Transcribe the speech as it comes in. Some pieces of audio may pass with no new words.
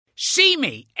See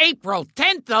me April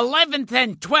 10th, 11th,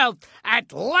 and 12th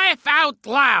at Laugh Out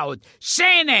Loud,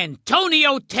 San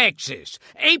Antonio, Texas.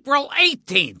 April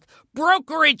 18th,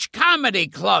 Brokerage Comedy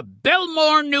Club,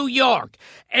 Belmore, New York.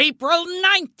 April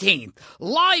 19th,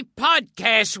 live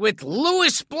podcast with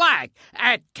Louis Black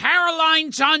at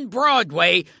Caroline's on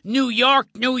Broadway, New York,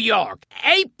 New York.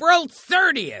 April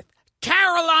 30th,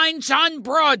 Caroline's on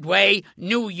Broadway,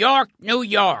 New York, New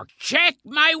York. Check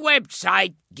my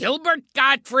website,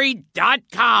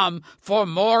 GilbertGottfried.com, for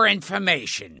more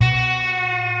information.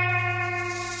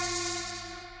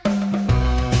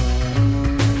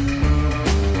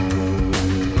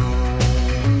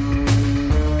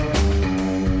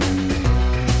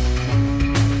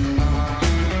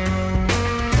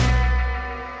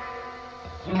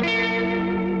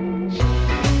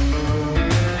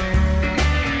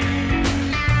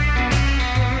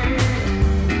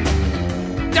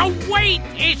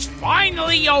 It's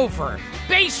finally over.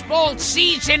 Baseball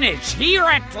season is here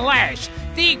at last.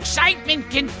 The excitement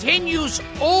continues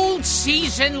all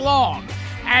season long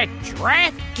at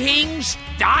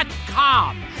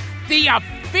DraftKings.com, the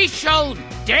official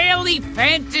daily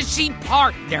fantasy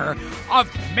partner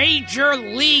of Major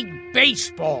League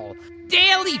Baseball.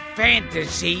 Daily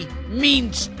fantasy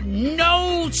means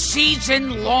no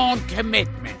season-long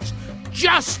commitments,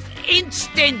 just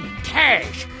instant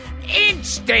cash.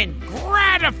 Instant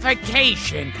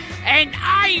gratification, and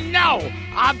I know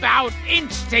about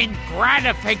instant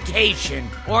gratification,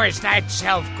 or is that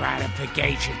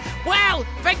self-gratification? Well,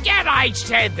 forget I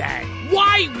said that.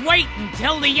 Why wait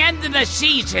until the end of the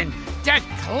season to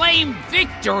claim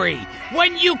victory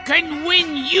when you can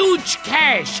win huge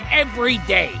cash every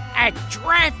day at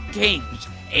DraftKings?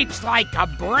 It's like a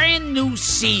brand new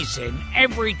season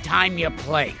every time you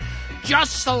play.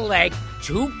 Just select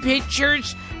 2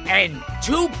 pitchers and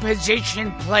 2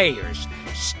 position players.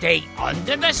 Stay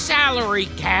under the salary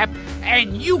cap,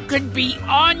 and you could be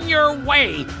on your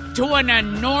way to an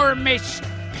enormous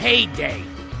payday.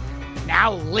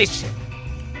 Now listen,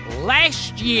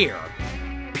 last year,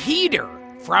 Peter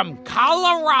from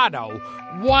Colorado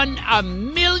won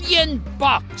 $1 million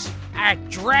at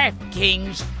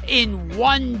DraftKings in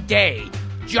one day,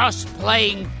 just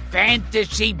playing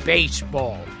fantasy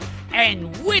baseball. And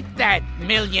with that $1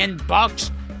 million,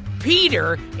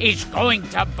 Peter is going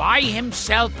to buy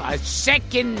himself a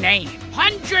second name.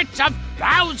 Hundreds of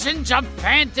thousands of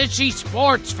fantasy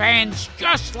sports fans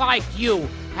just like you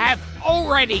have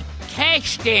already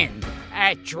cashed in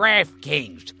at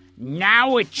DraftKings.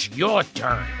 Now it's your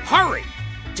turn. Hurry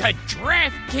to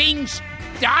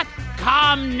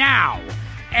DraftKings.com now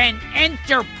and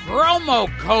enter promo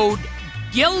code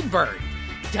Gilbert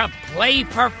to play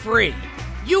for free.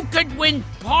 You could win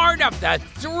part of the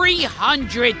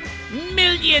 $300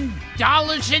 million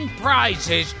in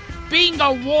prizes being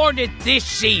awarded this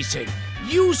season.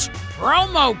 Use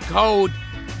promo code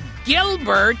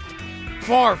Gilbert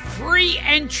for free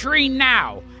entry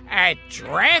now at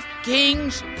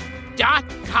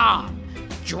DraftKings.com.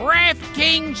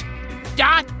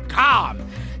 DraftKings.com.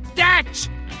 That's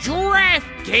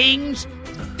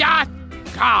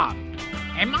DraftKings.com.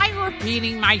 Am I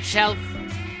repeating myself?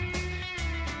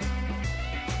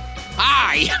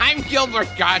 Hi, I'm Gilbert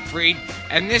Gottfried,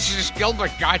 and this is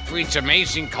Gilbert Gottfried's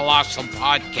Amazing Colossal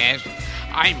Podcast.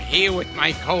 I'm here with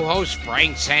my co-host,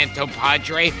 Frank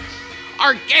Santopadre.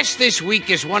 Our guest this week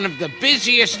is one of the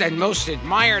busiest and most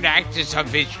admired actors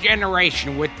of his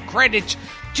generation, with credits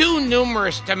too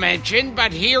numerous to mention,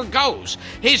 but here goes.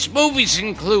 His movies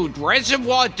include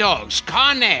Reservoir Dogs,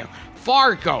 Con Air,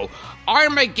 Fargo,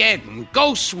 Armageddon,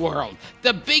 Ghost World,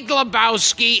 The Big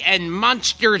Lebowski, and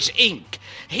Monsters, Inc.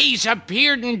 He's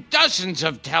appeared in dozens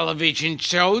of television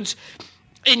shows,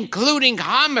 including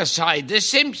Homicide, The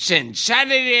Simpsons,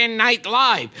 Saturday Night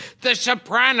Live, The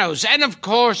Sopranos, and, of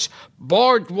course,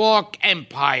 Boardwalk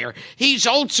Empire. He's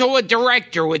also a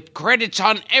director with credits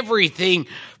on everything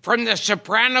from The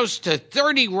Sopranos to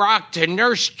 30 Rock to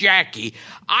Nurse Jackie.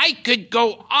 I could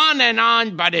go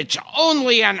on, but it's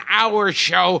only an hour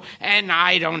show, and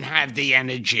I don't have the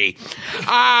energy.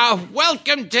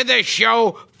 Welcome to the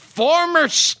show, former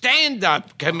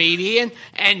stand-up comedian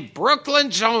and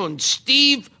Brooklyn's own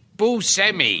Steve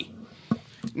Buscemi.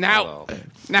 Now,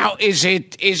 is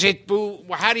it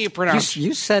how do you pronounce it?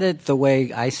 You said it the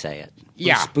way I say it.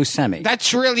 Yeah. Buscemi.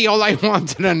 That's really all I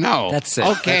wanted to know. That's it.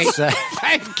 Okay.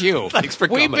 Thank you. Thanks for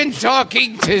coming. We've been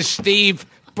talking to Steve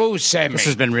Buscemi. This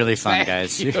has been really fun,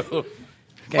 guys. You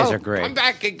guys are great. I'm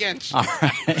back again. All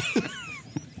right.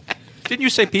 Didn't you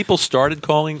say people started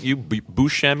calling you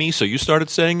Buscemi, so you started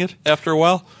saying it after a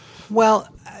while? Well,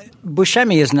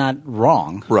 Buscemi is not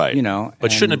wrong. Right. You know.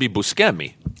 But shouldn't it be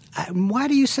Buscemi? Why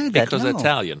do you say that? Because No.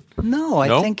 Italian. No, I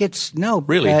No? think it's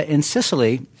Really? in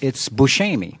Sicily, it's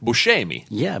Buscemi. Buscemi.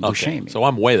 Yeah, Okay. Buscemi. So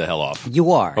I'm way the hell off.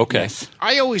 You are. Okay. Yes.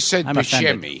 I always said I'm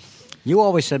offended. Buscemi. You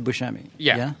always said Buscemi.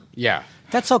 Yeah. Yeah.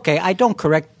 That's okay. I don't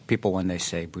correct people when they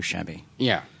say Buscemi.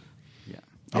 Yeah. Yeah.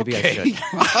 Maybe I Okay. should.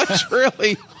 Well,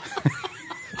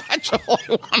 that's all I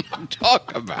want to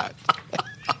talk about.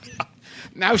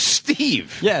 Now,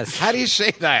 Steve. Yes. How do you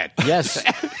say that? Yes.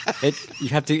 You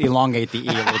have to elongate the E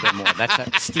a little bit more.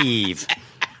 That's Steve,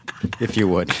 if you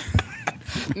would.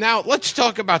 Now, let's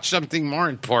talk about something more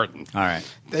important All right.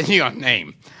 than your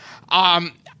name.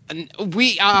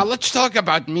 Let's talk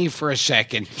about me for a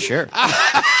second. Sure.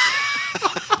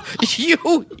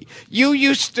 You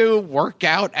used to work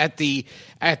out at the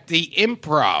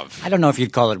Improv. I don't know if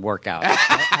you'd call it workout.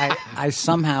 I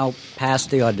somehow passed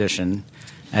the audition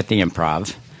at the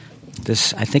Improv.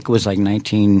 I think it was like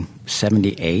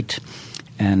 1978.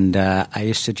 And I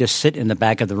used to just sit in the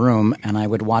back of the room, and I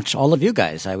would watch all of you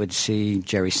guys. I would see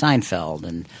Jerry Seinfeld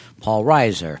and Paul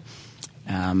Reiser,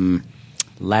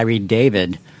 Larry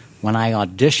David. When I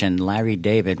auditioned, Larry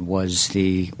David was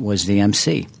the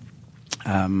MC,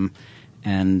 and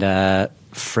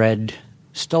Fred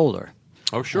Stoller.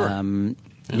 Oh, sure.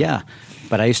 Yeah,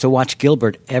 but I used to watch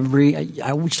Gilbert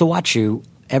I used to watch you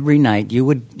every night. You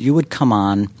would come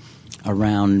on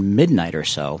around midnight or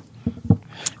so,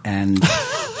 and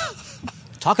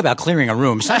talk about clearing a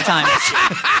room. Sometimes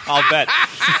I'll bet.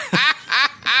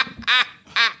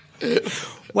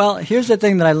 Well, here's the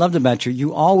thing that I loved about you.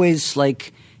 You always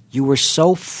you were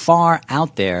so far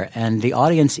out there, and the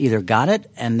audience either got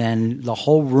it, and then the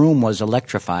whole room was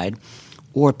electrified,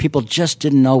 or people just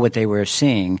didn't know what they were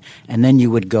seeing, and then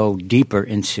you would go deeper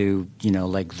into,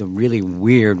 the really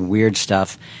weird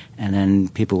stuff, and then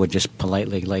people would just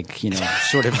politely,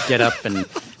 sort of get up and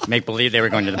make believe they were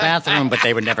going to the bathroom, but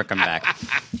they would never come back.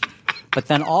 But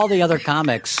then all the other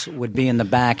comics would be in the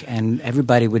back, and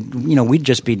everybody would, we'd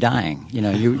just be dying.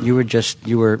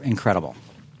 You were incredible.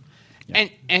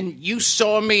 And you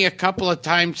saw me a couple of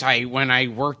times when I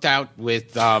worked out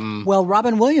with Well,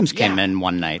 Robin Williams came Yeah. in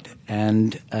one night,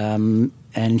 and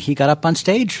he got up on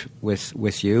stage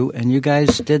with you, and you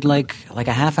guys did like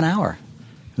a half an hour.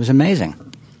 It was amazing.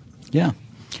 Yeah.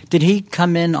 Did he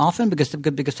come in often? Because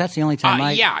that's the only time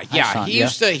I saw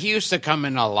him. He used to come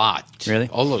in a lot. Really?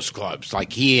 All those clubs,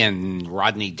 like he and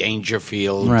Rodney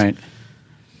Dangerfield. Right.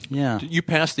 Yeah. You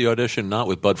passed the audition not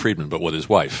with Bud Friedman, but with his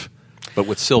wife, but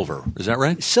with Silver. Is that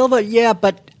right? Silva, yeah,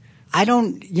 but I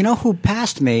don't. You know who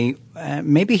passed me?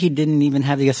 Maybe he didn't even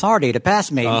have the authority to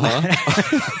pass me.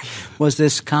 Was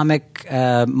this comic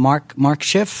Mark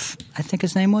Schiff? I think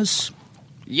his name was.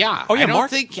 Yeah. Oh, yeah, I don't Mark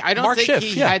think Schiff,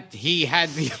 he had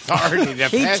the authority to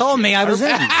He pass told you. me I was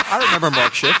in. I remember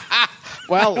Mark Schiff.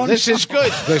 Well, this is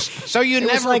good. So you It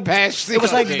was never like- passed the It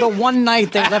was like audition. the one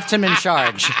night they left him in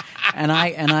charge, and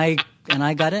I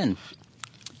got in.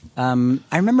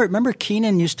 I remember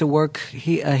Keenan used to work.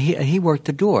 He worked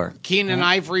the door. Keenan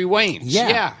Ivory Waynes.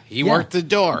 Yeah. He Yeah. worked the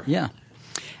door. Yeah,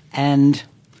 and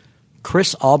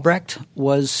Chris Albrecht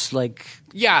was like.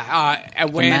 Yeah,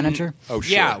 when manager? Oh,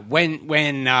 sure. Yeah, when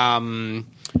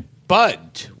Bud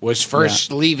was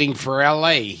first leaving for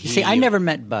L.A. See, I never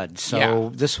met Bud, so Yeah.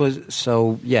 this was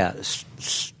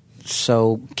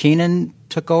So Keenan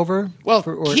took over. Well,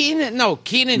 or- Keenan No.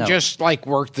 just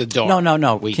worked the door.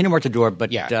 No. We- Keenan worked the door,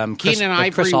 but Yeah, Chris, Keenan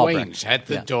but Chris Ivory Albrecht. Waynes at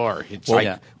the Yeah. door. It's Well, like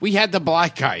yeah. we had the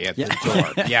black guy at the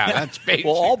door. Yeah, that's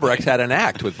basically. Well, Albrecht had an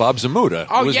act with Bob Zamuda,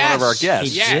 Oh, who was one of our yes.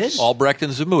 guests. He Yes. did? Albrecht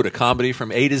and Zamuda, comedy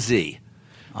from A to Z.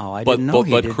 Oh, I But didn't know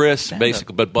but he did Chris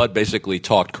stand-up. Bud basically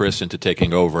talked Chris into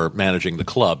taking over managing the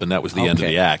club, and that was the end of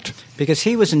Okay. the act. Because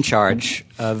he was in charge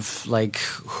of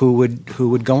who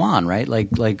would go on, right?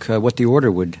 What the order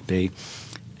would be.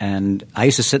 And I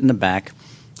used to sit in the back.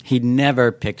 He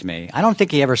never picked me. I don't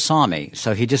think he ever saw me,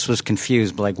 so he just was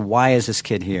confused. Why is this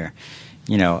kid here?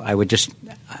 I would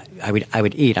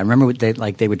eat. I remember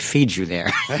they would feed you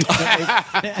there,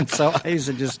 and so I used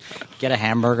to just get a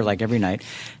hamburger every night,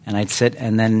 and I'd sit,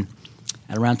 and then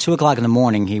at around 2:00 in the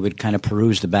morning, he would kind of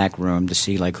peruse the back room to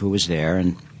see who was there,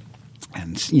 and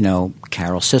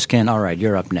Carol Siskin. All right,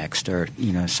 you're up next, or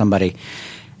somebody,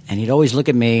 and he'd always look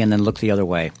at me and then look the other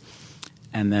way,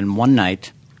 and then one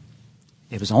night,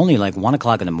 it was only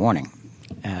 1:00 in the morning.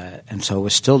 And so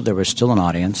there was still an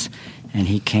audience, and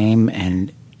he came,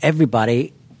 and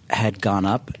everybody had gone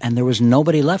up, and there was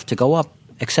nobody left to go up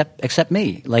except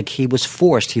me. He was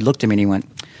forced. He looked at me and he went,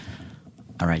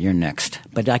 "All right, you're next."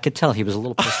 But I could tell he was a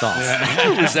little pissed off.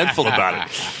 Resentful about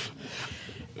it.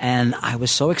 And I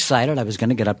was so excited. I was going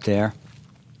to get up there.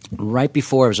 Right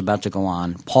before I was about to go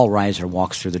on, Paul Reiser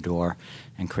walks through the door,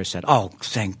 And Chris said, "Oh,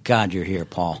 thank God you're here,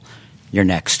 Paul. You're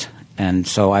next." And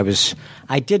so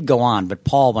I did go on, but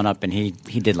Paul went up and he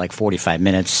did like 45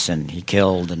 minutes and he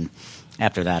killed. And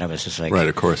after that, I was just like, Right,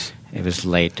 of course. It was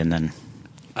late, and then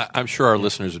I'm sure our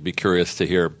listeners would be curious to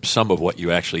hear some of what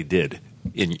you actually did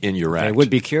in your act. they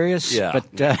would be curious. Yeah. But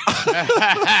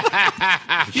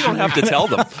You don't have to tell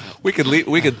them. We could leave.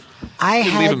 We could. I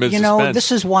leave had, them in suspense.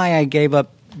 this is why I gave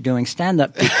up doing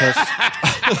stand-up because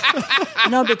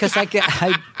because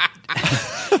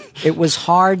it was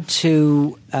hard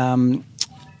to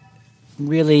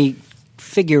really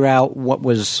figure out what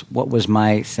was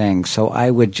my thing. So I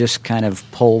would just kind of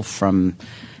pull from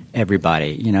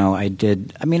everybody. A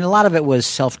lot of it was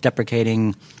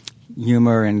self-deprecating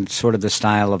humor and sort of the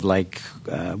style of like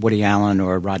Woody Allen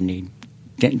or Rodney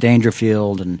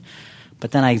Dangerfield,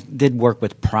 but then I did work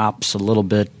with props a little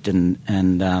bit, and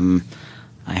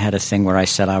I had a thing where I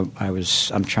said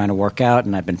I'm trying to work out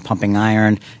and I've been pumping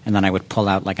iron, and then I would pull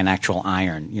out like an actual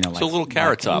iron, like a little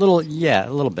carrot top, a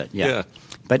little bit, yeah.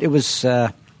 But it was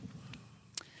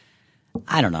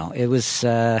I don't know. It was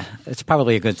it's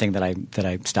probably a good thing that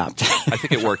I stopped. I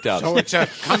think it worked out. So it's a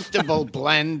comfortable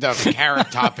blend of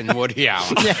Carrot Top and Woody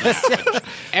Allen. Yes.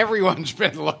 Everyone's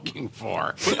been looking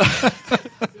for.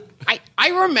 I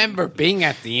remember being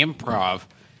at the Improv,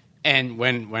 and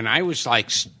when I was like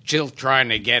still trying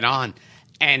to get on,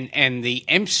 and the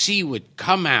MC would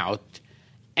come out,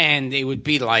 and it would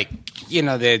be like,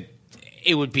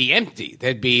 it would be empty.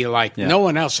 There'd be like no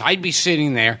one else. I'd be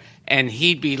sitting there, and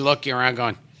he'd be looking around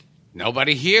going,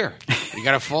 nobody here. You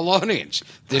got a full audience.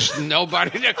 There's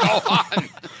nobody to go on.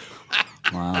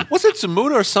 Wow. Was it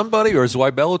Zamunda or somebody, or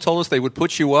Zwibello told us they would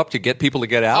put you up to get people to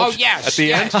get out? Oh, yes. At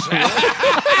the end?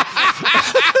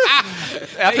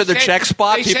 They After the said- check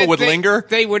spot, they people said would linger?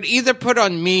 They would either put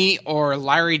on me or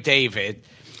Larry David.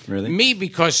 Really? Me,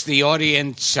 because the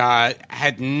audience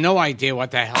had no idea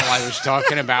what the hell I was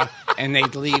talking about, and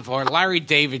they'd leave. Or Larry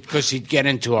David, because he'd get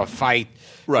into a fight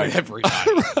with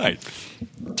everybody. Right.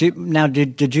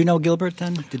 Did you know Gilbert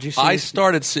then? Did you see I his-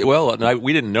 started.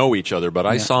 We didn't know each other, but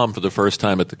I saw him for the first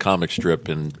time at the comic strip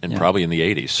in probably in the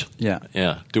 80s.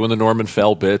 Yeah. Doing the Norman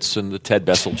Fell bits and the Ted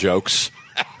Bessel jokes.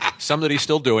 Some that he's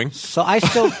still doing. So I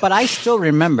still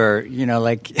remember,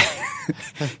 like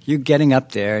you getting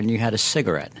up there and you had a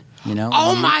cigarette,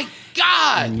 Oh, my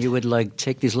God! And you would like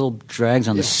take these little drags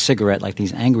on the cigarette, like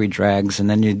these angry drags, and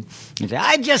then you'd say,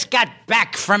 "I just got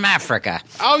back from Africa.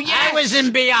 Oh, yes. I was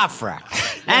in Biafra,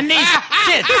 and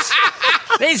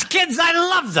these kids, I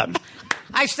love them.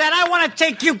 I said, I want to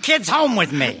take you kids home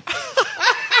with me,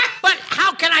 but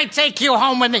how can I take you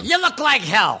home with me? You look like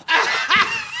hell.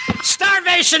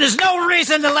 Starvation is no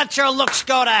reason to let your looks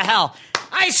go to hell.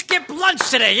 I skipped lunch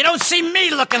today. You don't see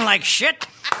me looking like shit."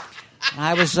 And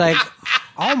I was like,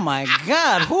 oh, my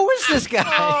God, who is this guy?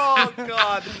 Oh,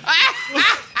 God.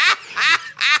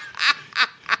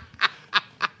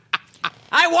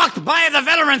 I walked by the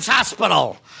Veterans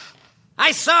Hospital.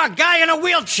 I saw a guy in a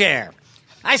wheelchair.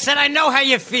 I said, I know how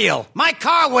you feel. My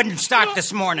car wouldn't start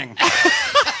this morning.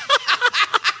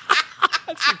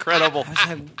 That's incredible. I was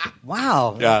like,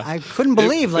 wow. Yeah. I couldn't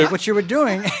believe what you were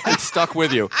doing. It stuck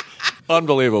with you.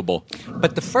 Unbelievable.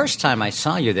 But the first time I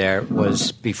saw you there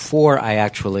was before I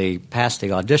actually passed the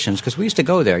auditions, because we used to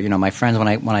go there. My friends,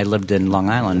 when I lived in Long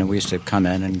Island, we used to come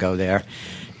in and go there.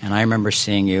 And I remember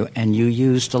seeing you, and you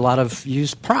used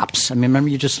props. I mean, remember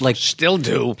you just like Still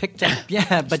do. picked up,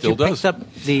 but Still you does. picked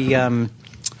up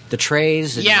the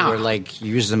trays. And Yeah. you were like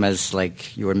you used them as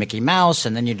like you were Mickey Mouse,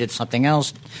 and then you did something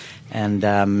else, and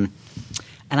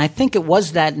I think it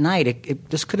was that night.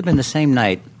 This could have been the same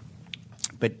night.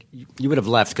 But you would have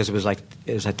left because it was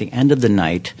at the end of the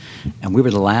night, and we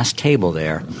were the last table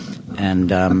there,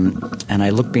 and I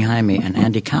looked behind me, and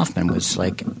Andy Kaufman was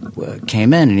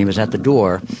came in, and he was at the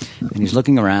door, and he's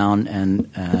looking around,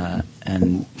 and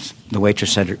the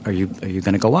waitress said, "Are you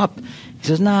going to go up?" He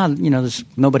says, "Nah, there's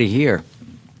nobody here."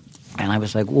 And I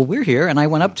was like, well, we're here. And I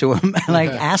went up to him and I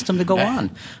asked him to go on.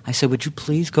 I said, would you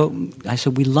please go? I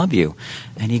said, we love you.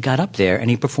 And he got up there and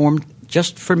he performed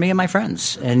just for me and my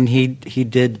friends. And he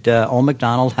did Old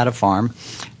MacDonald Had a Farm,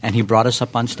 and he brought us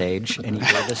up on stage and he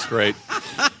gave us Great.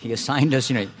 He assigned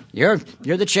us, you're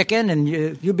the chicken and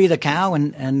you be the cow,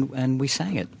 and we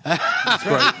sang it. That's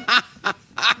great.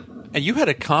 And you had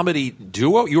a comedy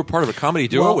duo? You were part of a comedy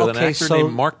duo with an actor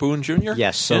named Mark Boone Jr.?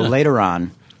 Yes. So later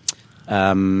on,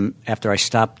 after I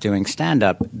stopped doing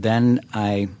stand-up, then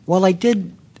I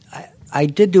did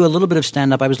do a little bit of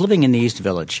stand-up. I was living in the East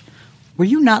Village. Were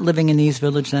you not living in the East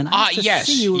Village then? Yes.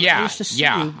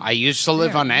 I used to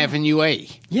live on Avenue A.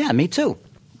 Yeah, me too.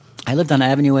 I lived on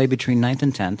Avenue A between 9th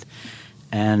and 10th.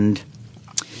 And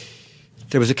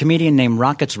There was a comedian named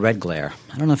Rockets Red Glare.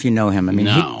 I don't know if you know him. I mean,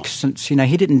 No.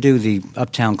 he didn't do the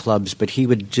uptown clubs, but he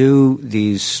would do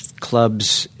these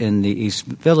clubs in the East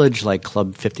Village, like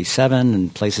Club 57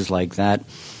 and places like that.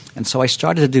 And so I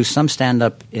started to do some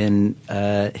stand-up in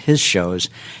his shows,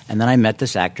 and then I met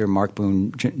this actor, Mark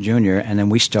Boone Jr., and then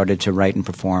we started to write and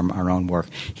perform our own work.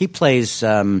 He plays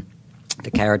the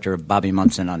character of Bobby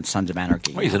Munson on Sons of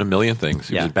Anarchy. Well, he's in a million things.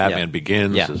 He was in Batman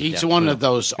Begins. Yeah. He's one of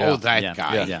those, that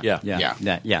guy.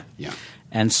 Yeah.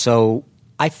 And so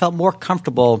I felt more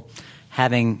comfortable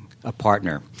having a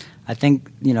partner. I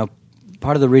think,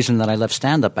 part of the reason that I left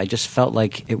stand-up, I just felt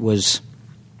like it was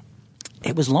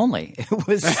lonely. It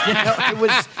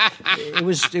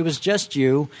was, it was just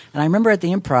you. And I remember at the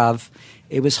Improv,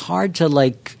 it was hard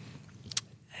to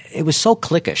it was so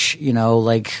cliquish,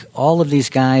 like all of these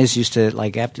guys used to,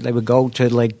 like, after they would go to,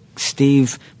 like,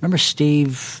 Steve, remember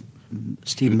Steve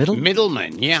Middleman?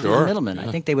 Middleman, yeah. Sure. Middleman. Yeah.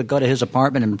 I think they would go to his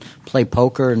apartment and play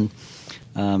poker, and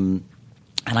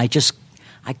I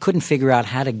couldn't figure out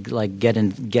how to, like, get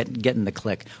in the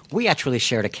clique. We actually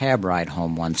shared a cab ride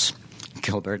home once,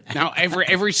 Gilbert. Now,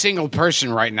 every single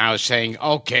person right now is saying,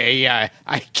 okay,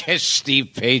 I guess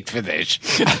Steve paid for this.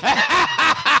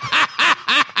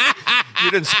 You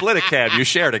didn't split a cab. You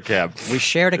shared a cab. We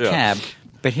shared a cab.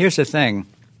 But here's the thing.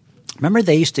 Remember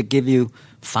they used to give you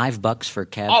 $5 for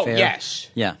cab fare? Oh, yes.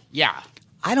 Yeah. Yeah.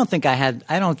 I don't think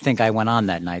I went on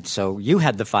that night, so you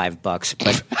had the $5, but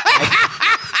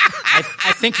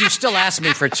I think you still asked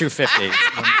me for $2.50.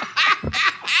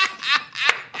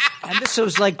 And this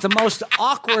was like the most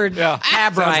awkward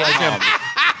cab ride home.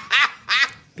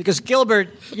 Because Gilbert,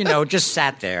 just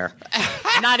sat there.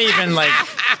 Not even like,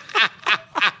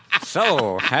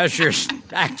 so, how's your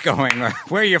act going? Or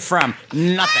where are you from?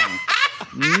 Nothing.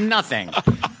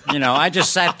 I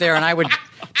just sat there and I would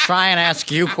try and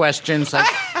ask you questions like,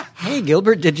 hey,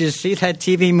 Gilbert, did you see that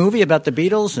TV movie about the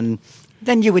Beatles? And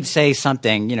then you would say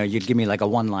something, you'd give me like a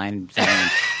one-line thing.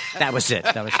 And that was it.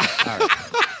 All right.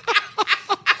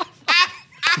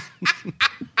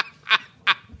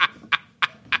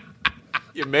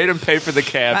 You made him pay for the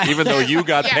cab, even though you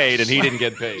got paid and he didn't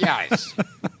get paid. Yes.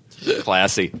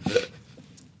 Classy.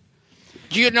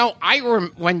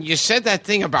 When you said that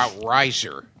thing about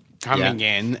Reiser coming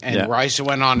in, and Reiser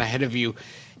went on ahead of you,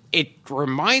 it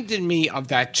reminded me of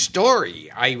that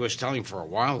story I was telling for a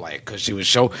while, because it was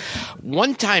so.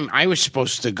 One time I was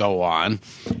supposed to go on,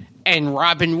 and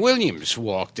Robin Williams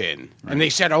walked in, and they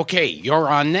said, "Okay, you're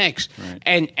on next."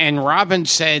 Right. And Robin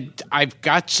said, "I've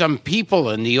got some people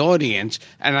in the audience,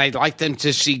 and I'd like them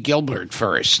to see Gilbert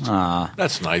first."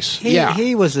 That's nice.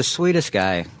 He was the sweetest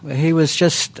guy. He was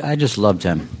I just loved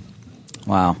him.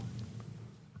 Wow.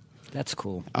 That's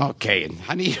cool. Okay, and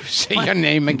how do you say your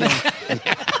name again?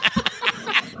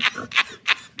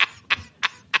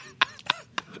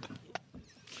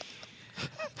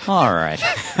 All right.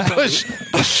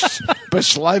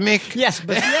 Buscemi? Yes.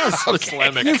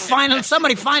 Buscemi.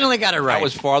 Somebody finally got it right. That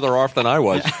was farther off than I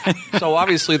was. So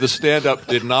obviously the stand-up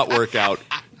did not work out.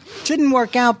 Didn't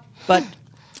work out, but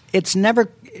it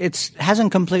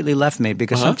hasn't completely left me,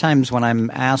 because sometimes when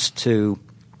I'm asked to,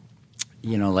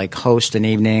 like host an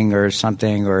evening or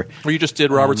something, or you just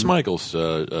did Robert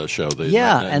Smigels' show,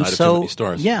 Night of Too Many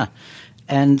Stars. Yeah,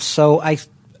 and so I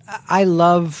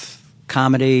love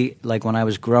comedy. Like when I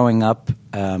was growing up,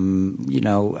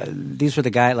 these were the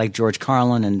guys like George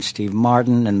Carlin and Steve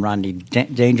Martin and Rodney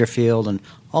Dangerfield and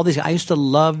all these. I used to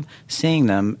love seeing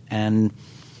them, and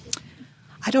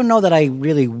I don't know that I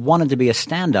really wanted to be a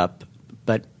stand-up,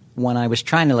 but when I was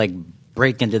trying to like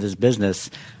break into this business,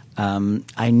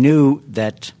 I knew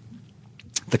that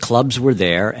the clubs were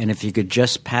there, and if you could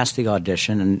just pass the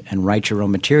audition and write your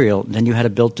own material, then you had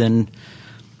a built-in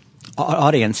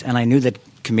audience. And I knew that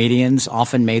comedians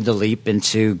often made the leap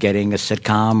into getting a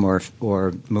sitcom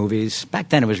or movies. Back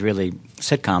then, it was really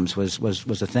sitcoms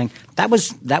was a thing. That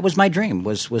was my dream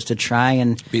was to try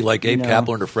and be like Abe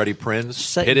Kaplan or Freddie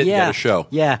Prinze. Hit it, and get a show.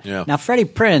 Yeah. Now Freddie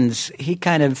Prinze,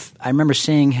 I remember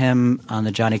seeing him on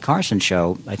the Johnny Carson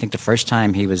show. I think the first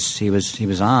time he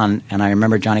was on, and I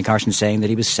remember Johnny Carson saying that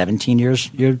he was 17 years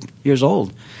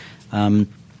old, and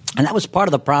that was part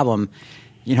of the problem.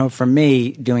 For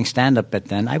me, doing stand-up at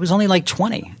then, I was only like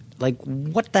 20. Like,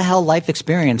 what the hell life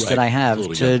experience did I have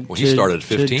he started at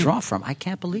 15. To draw from? I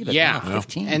can't believe it. Yeah.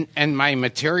 15. And my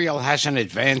material hasn't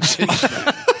advanced since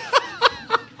then.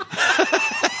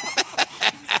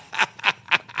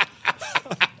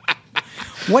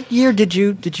 What year did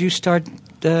you start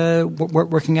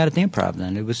working out at the Improv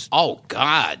then? It was... Oh,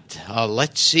 God.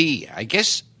 Let's see. I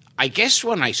guess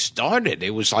when I started,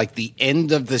 it was like the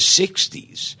end of the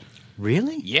 60s.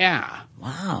 Really? Yeah.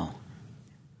 Wow.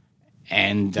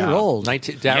 And you're old.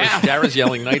 Dara's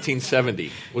yelling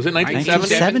 1970. Was it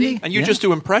 1970? And you just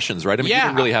do impressions, right? I mean, you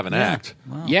didn't really have an act.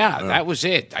 Wow. Yeah, that was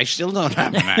it. I still don't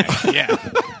have an act. Yeah.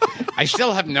 I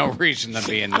still have no reason to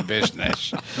be in the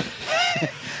business.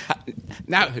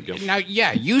 Now,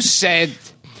 you said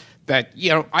that,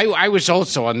 I was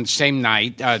also on the same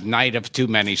night, Night of Too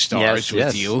Many Stars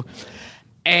with you.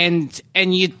 And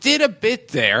you did a bit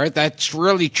there that's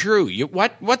really true.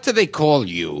 What do they call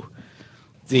you?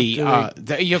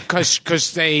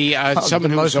 Because they someone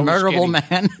the most murderable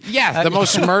man. Yeah, the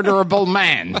most murderable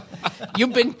man.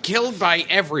 You've been killed by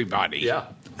everybody. Yeah,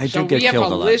 I do get killed a lot. So we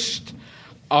have a list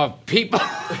of people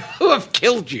who have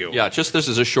killed you. Yeah, just this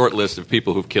is a short list of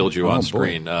people who've killed you on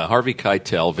screen. Harvey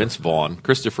Keitel, Vince Vaughn,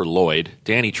 Christopher Lloyd,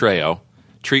 Danny Trejo,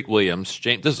 Treat Williams.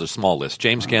 This is a small list.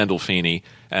 James Gandolfini,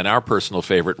 and our personal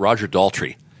favorite, Roger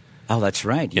Daltrey. Oh, that's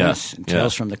right. Yes,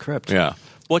 Tales from the Crypt. Yeah.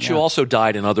 But you also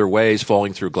died in other ways,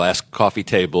 falling through glass coffee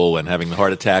table and having the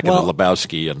heart attack in the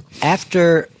Lebowski. And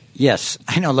after, yes,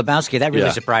 I know Lebowski. That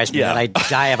really surprised me that I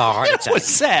die of a heart attack. That was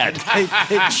sad.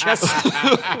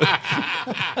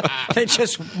 They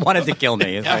just wanted to kill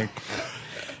me. No,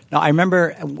 I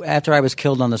remember after I was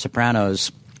killed on The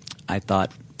Sopranos, I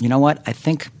thought, you know what? I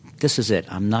think this is it.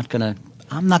 I'm not gonna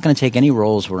take any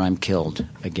roles where I'm killed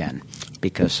again,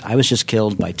 because I was just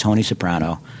killed by Tony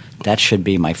Soprano. That should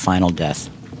be my final death.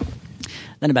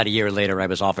 Then about a year later, I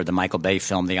was offered the Michael Bay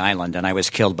film The Island, and I was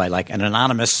killed by like an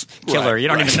anonymous killer. You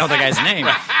don't even know the guy's name.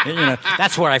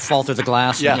 That's where I fall through the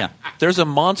glass. Yeah. There's a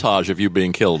montage of you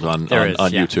being killed on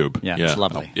YouTube. Yeah, it's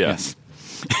lovely. Yes.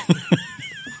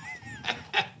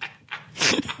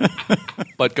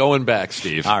 But going back,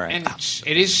 Steve. All right. And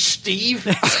it is Steve?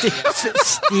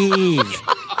 Steve.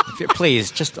 Please,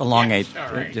 just elongate.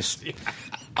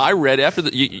 I read after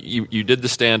you did the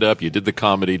stand-up, you did the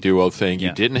comedy duo thing,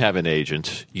 you didn't have an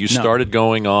agent. You started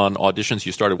going on auditions.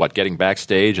 You started, getting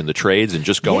backstage and the trades and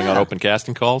just going on open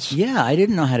casting calls? Yeah, I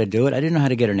didn't know how to do it. I didn't know how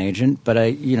to get an agent, but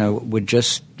I, would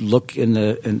just look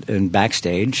in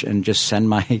backstage and just send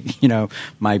my,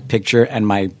 my picture and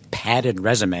my padded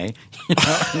resume,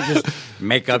 just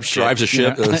make up shit. Drives a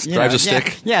ship, drives a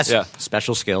stick. Yes,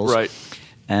 special skills. Right.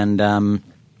 And a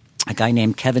guy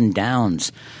named Kevin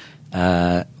Downs,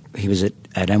 he was at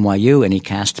NYU, and he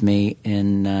cast me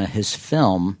in his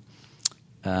film.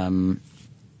 Now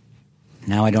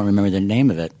I don't remember the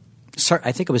name of it.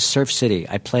 I think it was Surf City.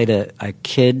 I played a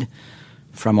kid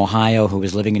from Ohio who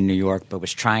was living in New York but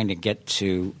was trying to get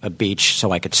to a beach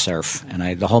so I could surf.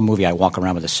 And the whole movie I walk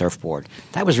around with a surfboard.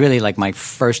 That was really like my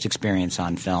first experience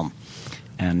on film.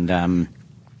 And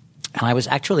I was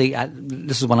actually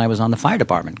this is when I was on the fire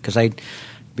department because I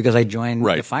joined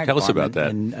the fire department. Tell us about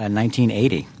that. In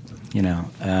 1980.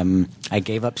 I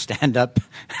gave up stand-up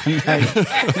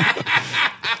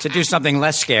to do something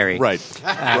less scary. Right.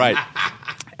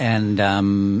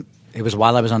 And it was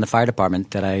while I was on the fire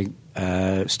department that I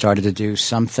started to do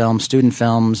some student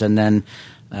films, and then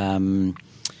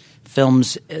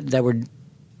films that were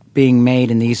being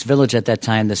made in the East Village at that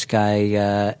time. This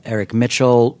guy, Eric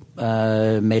Mitchell,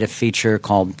 made a feature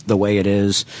called The Way It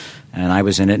Is, and I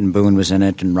was in it, and Boone was in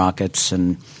it, and Rockets.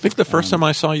 And I think the first time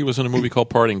I saw you was in a movie called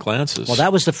Parting Glances. Well,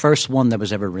 that was the first one that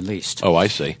was ever released. Oh, I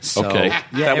see. So, okay.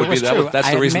 Yeah, that's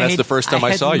the reason that's the first time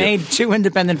I saw you. I had made 2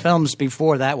 independent films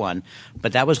before that one,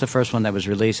 but that was the first one that was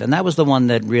released, and that was the one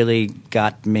that really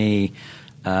got me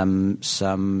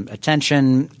some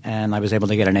attention, and I was able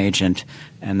to get an agent,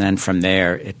 and then from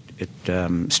there it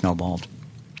snowballed.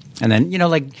 And then,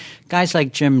 like guys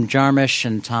like Jim Jarmusch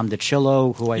and Tom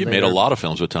DiCillo, who I made a lot of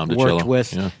films with Tom DiCillo. Worked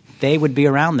with, they would be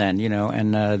around then,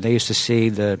 and they used to see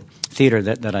the theater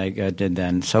that I did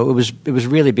then. So it was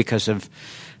really because of,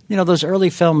 those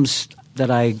early films that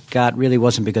I got really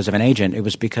wasn't because of an agent. It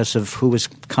was because of who was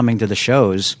coming to the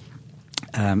shows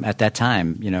at that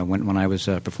time, when I was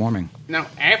performing. Now,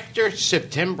 after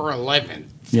September 11th,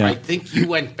 I think you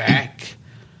went back.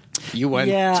 You went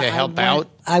to help out?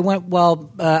 I went,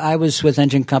 I was with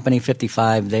Engine Company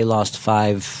 55. They lost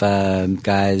 5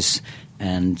 guys,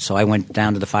 and so I went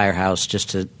down to the firehouse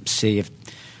just to see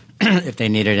if they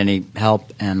needed any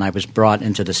help, and I was brought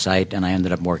into the site, and I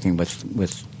ended up working with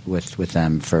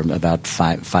them for about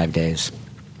 5 days.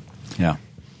 Yeah.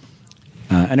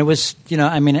 And it was, and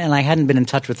I hadn't been in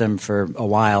touch with them for a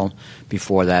while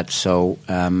before that, so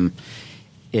I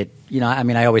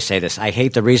always say this. I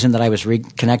hate the reason that I was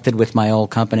reconnected with my old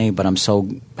company, but I'm so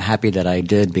happy that I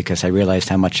did because I realized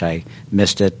how much I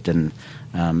missed it, and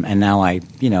now I,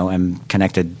 am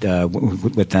connected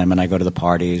with them, and I go to the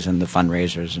parties and the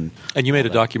fundraisers. And you made a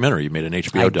documentary. You made an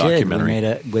HBO documentary. I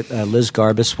did. We made with Liz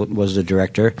Garbus was the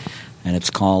director, and it's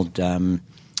called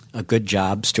A Good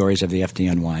Job, Stories of the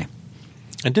FDNY.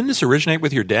 And didn't this originate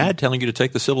with your dad telling you to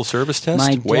take the civil service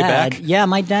test way back? Yeah,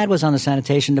 my dad was on the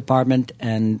sanitation department,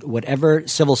 and whatever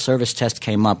civil service test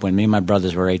came up when me and my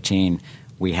brothers were 18,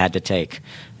 we had to take.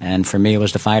 And for me, it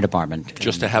was the fire department.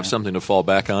 Just to have something to fall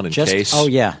back on in case? Oh,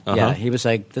 yeah. Yeah. He was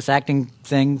like, this acting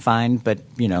thing, fine, but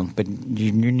you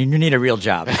need a real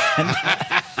job.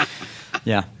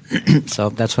 Yeah. So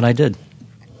that's what I did.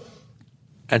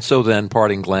 And so then,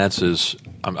 Parting Glances,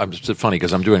 it's funny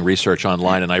because I'm doing research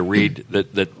online and I read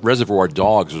that Reservoir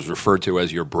Dogs was referred to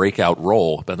as your breakout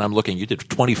role, but I'm looking, you did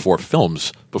 24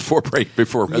 films before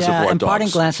Reservoir Dogs. Yeah, and Parting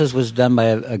Glances was done by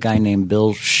a guy named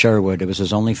Bill Sherwood. It was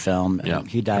his only film. And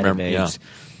he died of AIDS.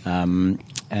 Yeah.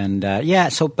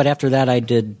 But after that I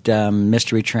did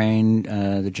Mystery Train,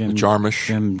 the Jim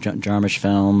Jarmusch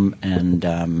film,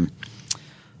 and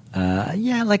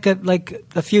like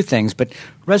a few things, but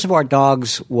Reservoir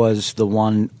Dogs was the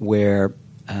one where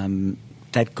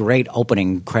that great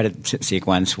opening credit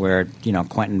sequence where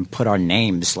Quentin put our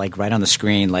names like right on the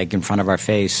screen, like in front of our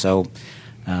face. So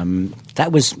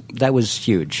that was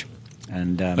huge,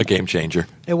 and a game changer.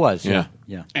 It was, yeah.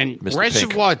 And Mr.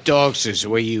 Reservoir Dogs is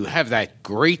where you have that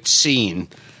great scene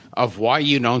of Why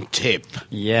You Don't Tip.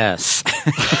 Yes.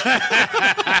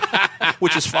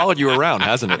 Which has followed you around,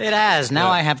 hasn't it? It has. Now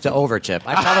I have to overtip.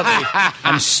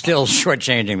 I'm still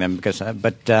shortchanging them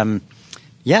that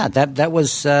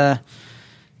was, that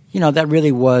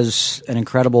really was an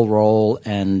incredible role,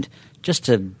 and just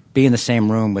to be in the same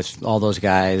room with all those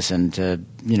guys and to,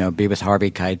 be with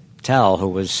Harvey Keitel, who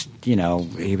was,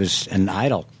 he was an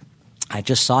idol. I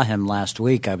just saw him last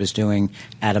week. I was doing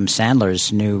Adam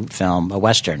Sandler's new film, a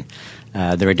Western,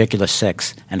 The Ridiculous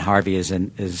Six, and Harvey is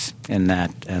in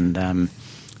that, and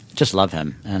just love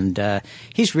him. And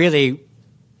he's really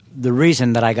the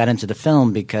reason that I got into the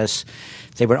film, because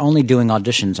they were only doing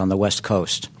auditions on the West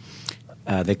Coast.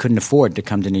 They couldn't afford to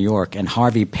come to New York, and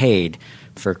Harvey paid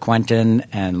for Quentin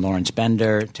and Lawrence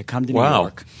Bender to come to New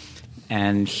York.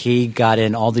 And he got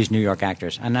in all these New York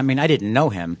actors. And I mean, I didn't know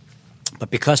him. But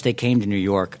because they came to New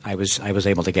York, I was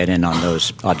able to get in on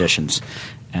those auditions,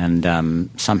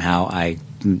 and somehow I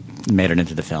made it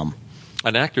into the film.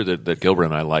 An actor that Gilbert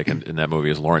and I like in that movie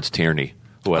is Lawrence Tierney,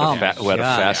 who had a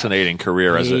fascinating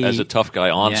career as a tough guy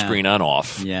on screen and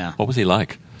off. Yeah. What was he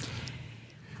like?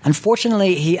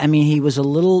 Unfortunately, he was a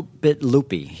little bit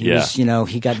loopy. He was,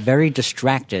 he got very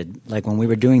distracted. Like when we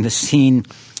were doing the scene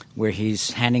where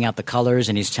he's handing out the colors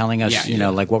and he's telling us,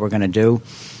 like what we're going to do.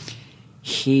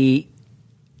 He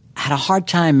had a hard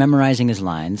time memorizing his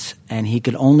lines, and he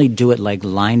could only do it like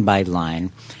line by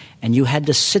line. And you had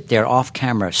to sit there off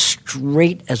camera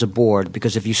straight as a board,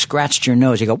 because if you scratched your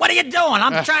nose, you go, "What are you doing?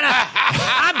 I'm trying to,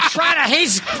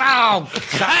 he's, oh,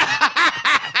 God."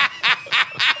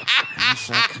 I was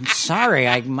like, "I'm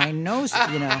sorry, my nose,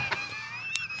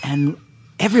 And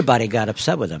everybody got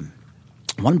upset with him.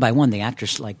 One by one, the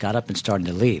actors got up and started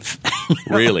to leave.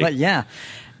 Really? But yeah.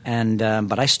 And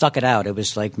but I stuck it out. It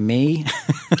was like me,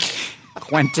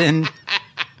 Quentin,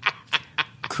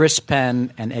 Chris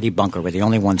Penn, and Eddie Bunker were the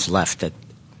only ones left at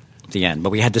the end. But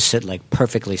we had to sit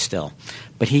perfectly still.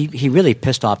 But he really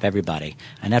pissed off everybody.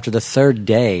 And after the third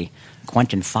day,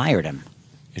 Quentin fired him.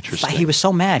 Interesting. He was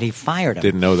so mad, he fired him.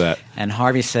 Didn't know that. And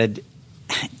Harvey said,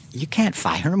 "You can't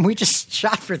fire him. We just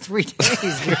shot for 3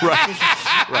 days." Right.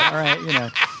 All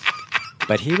right,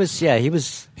 But he was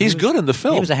good in the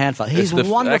film. He was a handful. He's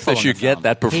wonderful. The fact that you get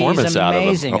that performance out of him.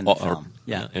 He's amazing in the film.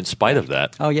 Yeah. In spite of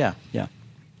that. Oh, yeah, yeah.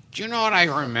 Do you know what I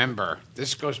remember?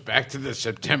 This goes back to the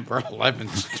September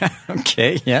 11th.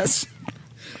 Okay, yes.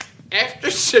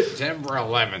 After September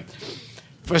 11th,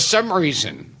 for some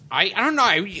reason, I don't know,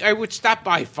 I would stop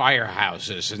by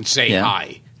firehouses and say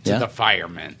hi to the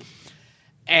firemen.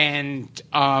 And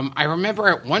I remember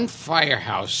at one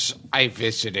firehouse I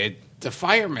visited, the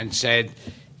fireman said,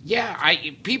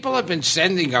 people have been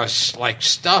sending us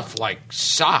stuff like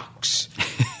socks.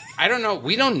 I don't know,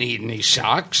 we don't need any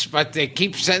socks, but they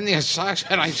keep sending us socks.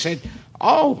 And I said,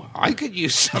 "Oh, I could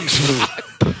use some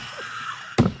socks."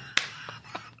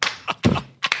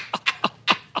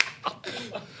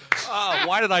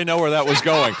 Why did I know where that was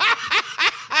going?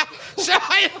 So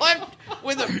I left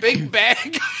with a big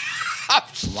bag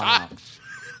of socks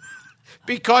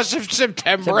because of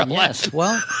September 11th. Yes,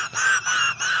 well,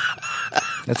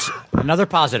 that's another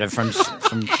positive from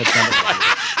September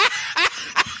 11th.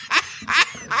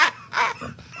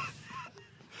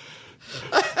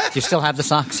 Do you still have the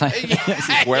socks?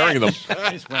 He's wearing them.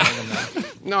 He's wearing them now.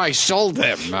 No, I sold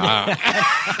them.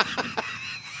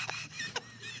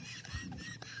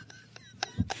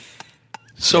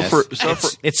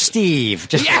 It's Steve.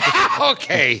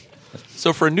 Okay.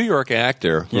 So for a New York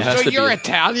actor who has So to you're be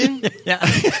Italian? Yeah,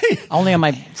 only on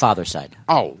my father's side.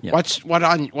 Oh, Yeah.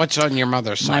 what's on your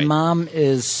mother's My side? mom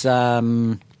is.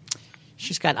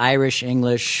 She's got Irish,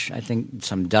 English, I think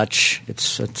some Dutch.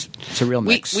 It's a real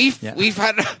mix. We've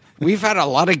had a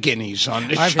lot of guineas on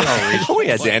this show. Oh,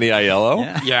 yeah, Danny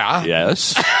Aiello. Yeah.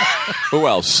 Yes. Who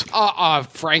else?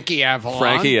 Frankie Avalon.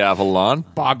 Frankie Avalon.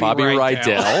 Bobby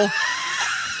Rydell.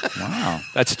 Wow.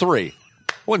 That's 3.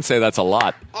 I wouldn't say that's a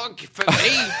lot. For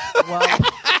me. Well,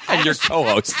 And your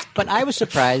co-host. but I was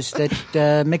surprised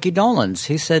that Mickey Dolenz.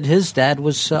 He said his dad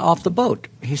was off the boat.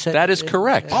 He said That is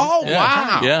correct. Oh,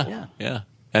 wow. Yeah.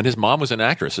 And his mom was an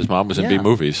actress. His mom was in Yeah. B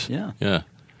movies. Yeah.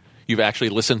 You've actually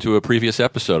listened to a previous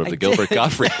episode of the Gilbert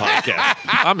Gottfried podcast.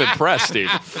 I'm impressed,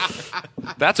 Steve.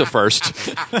 That's a first.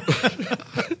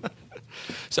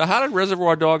 So how did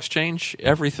Reservoir Dogs change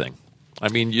everything? I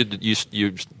mean, you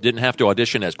didn't have to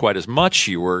audition as quite as much.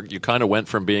 You kind of went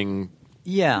from being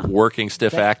working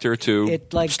stiff actor to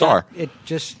star. I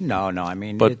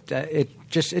mean, But- it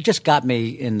just got me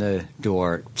in the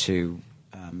door to.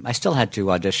 I still had to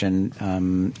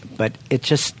audition, but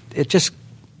it's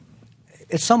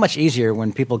so much easier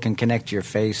when people can connect to your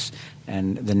face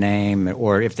and the name,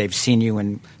 or if they've seen you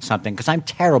in something. Because I'm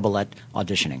terrible at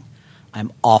auditioning.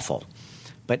 I'm awful.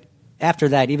 But after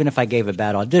that, even if I gave a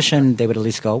bad audition, they would at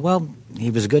least go, "Well, he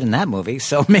was good in that movie."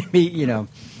 So maybe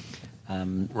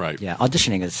Right. Yeah,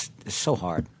 auditioning is so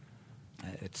hard.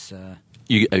 It's. Are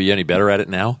you any better at it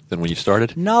now than when you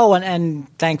started? No, and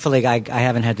thankfully I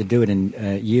haven't had to do it in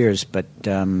years, but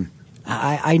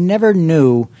I never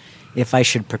knew if I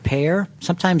should prepare.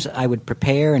 Sometimes I would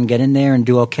prepare and get in there and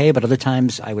do okay, but other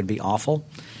times I would be awful.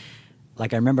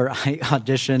 Like I remember I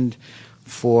auditioned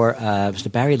for it was the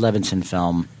Barry Levinson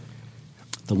film,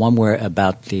 the one where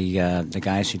about the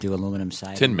guys who do aluminum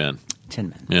siding. Tin Man.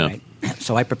 Yeah. Right?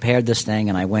 So I prepared this thing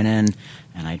and I went in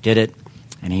and I did it,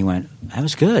 and he went, "That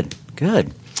was good.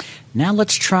 Good. Now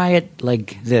let's try it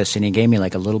like this." And he gave me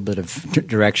like a little bit of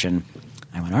direction.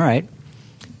 I went, "All right."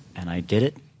 And I did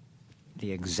it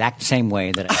the exact same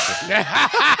way that I did.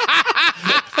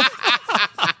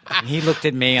 And he looked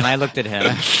at me and I looked at him.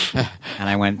 And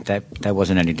I went, that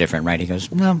wasn't any different, right? He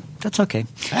goes, "No, that's okay."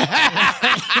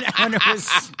 And it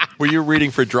was... Were you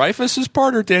reading for Dreyfuss's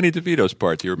part or Danny DeVito's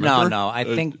part? Do you remember? No. I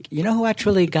think, who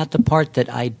actually got the part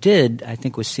that I did, I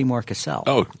think, was Seymour Cassell.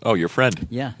 Oh, your friend.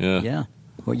 Yeah.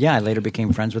 Well, I later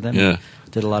became friends with him. Yeah.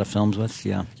 Did a lot of films with,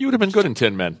 You would have been good in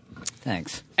Tin Men.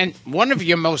 Thanks. And one of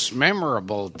your most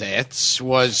memorable deaths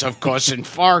was, of course, in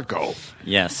Fargo.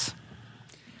 Yes.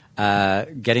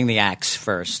 Getting the axe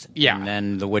first. Yeah. And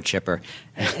then the wood chipper.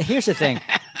 And here's the thing.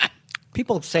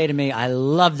 People say to me, "I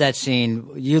love that scene.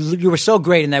 You were so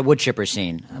great in that wood chipper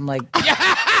scene." I'm like,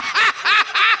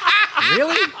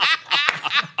 really?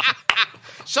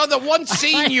 So the one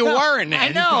scene you weren't in. I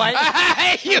know.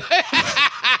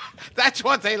 That's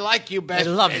what they like you I best.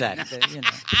 love in. that.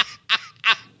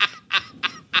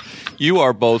 You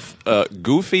are both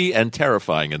goofy and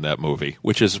terrifying in that movie,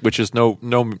 which is no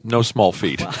small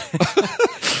feat.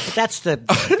 That's the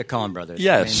Coen brothers.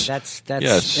 Yes. I mean, that's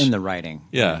Yes. in the writing.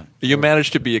 Yeah, you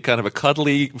managed to be a kind of a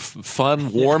cuddly,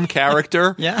 fun, warm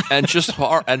character, Yeah. and just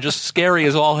scary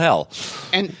as all hell.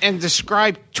 And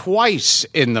described twice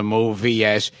in the movie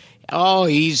as,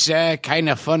 he's kind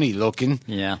of funny looking.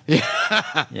 Yeah.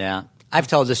 Yeah. I've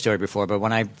told this story before, but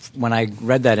when I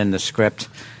read that in the script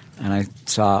and I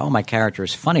saw, my character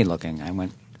is funny looking, I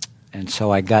went, and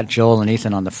so I got Joel and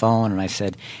Ethan on the phone and I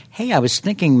said, "Hey, I was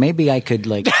thinking maybe I could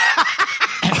like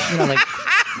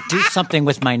do something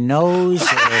with my nose,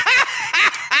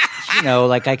 or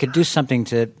like I could do something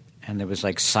to," and there was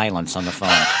like silence on the phone.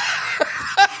 And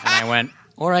I went,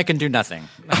 "Or I can do nothing.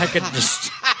 I could just,"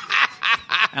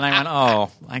 and I went, "Oh,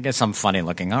 I guess I'm funny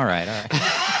looking. All right."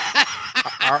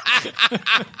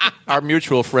 Our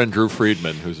mutual friend Drew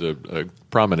Friedman, who's a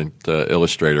prominent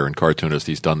illustrator and cartoonist,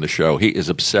 he's done the show. He is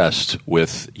obsessed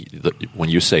with when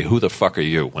you say, "Who the fuck are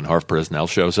you?" when Harv Bresnell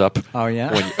shows up. Oh,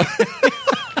 yeah?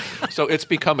 So it's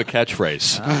become a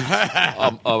catchphrase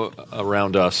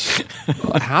around us.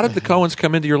 How did the Coens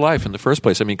come into your life in the first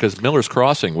place? I mean, because Miller's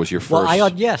Crossing was your first. Well, I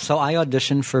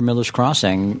auditioned for Miller's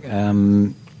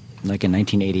Crossing like in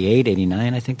 1988,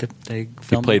 89, I think that they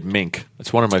filmed. You played Mink.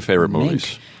 It's one of my favorite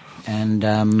movies. And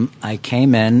I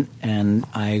came in and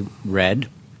I read,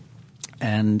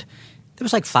 and there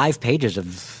was like 5 pages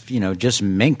of, just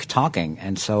Mink talking.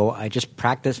 And so I just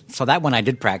practiced. So that one I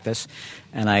did practice,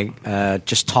 and I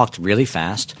just talked really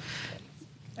fast.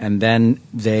 And then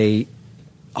they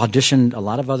auditioned a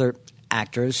lot of other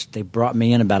actors. They brought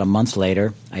me in about a month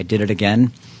later. I did it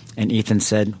again, and Ethan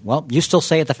said, "Well, you still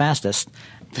say it the fastest."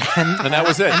 And that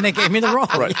was it. And they gave me the role.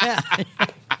 Right. Yeah.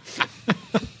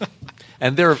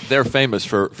 And they're famous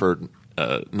for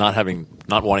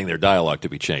not wanting their dialogue to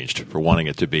be changed, for wanting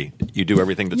it to be. You do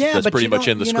everything that's pretty much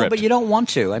in the script. But you don't want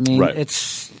to. I mean, Right.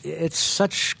 it's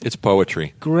such It's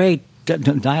poetry. great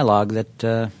dialogue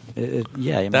that.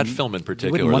 That film in you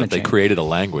particular, wouldn't want that to they change. created a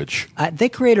language. They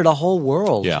created a whole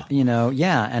world. Yeah.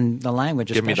 And the language.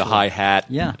 Give me the especially. hi-hat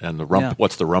Yeah. and the rump. Yeah.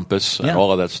 What's the rumpus? And Yeah.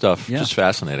 all of that stuff. Yeah. Just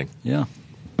fascinating. Yeah.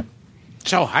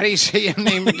 So, how do you say your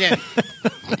name again?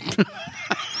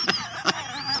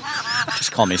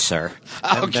 Just call me sir.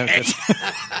 Okay.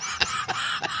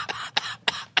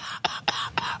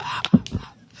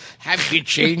 Have you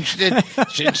changed it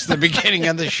since the beginning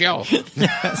of the show?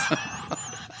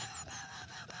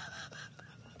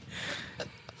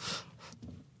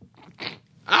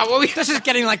 This is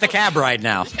getting like the cab ride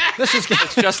now. This is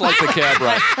It's just like the cab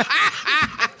ride.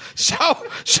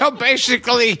 So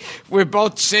basically, we're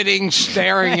both sitting,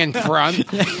 staring in front,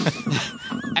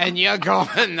 and you're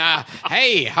going,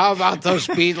 "Hey, how about those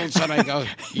Beatles?" And I go,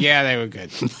 "Yeah, they were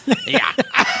good." Yeah.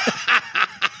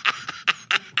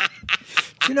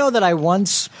 Do you know that I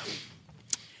once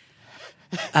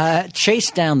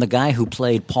chased down the guy who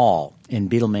played Paul in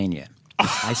Beatlemania?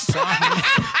 I saw him.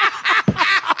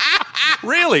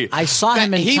 Really? I saw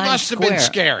him in He Times must have Square. been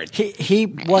scared. He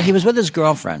was with his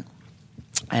girlfriend,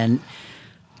 and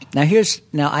now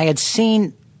I had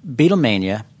seen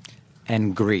Beatlemania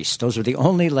and Grease. Those were the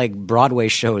only like Broadway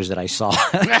shows that I saw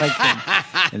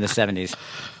like in the 70s,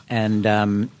 and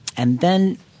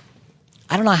then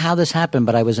I don't know how this happened,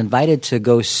 but I was invited to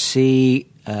go see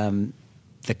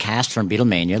the cast from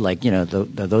Beatlemania. Like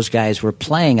those guys were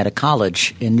playing at a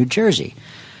college in New Jersey.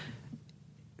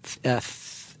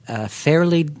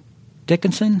 Fairleigh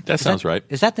Dickinson? That sounds right.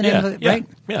 Is that the name of it? Yeah. Right?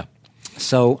 Yeah.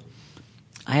 So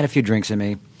I had a few drinks in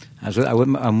me.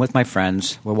 I'm with my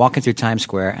friends. We're walking through Times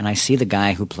Square, and I see the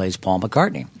guy who plays Paul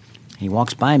McCartney. He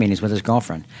walks by me, and he's with his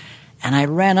girlfriend. And I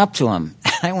ran up to him,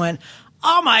 and I went,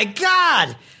 "Oh, my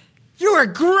God! You were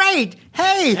great!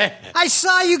 Hey, I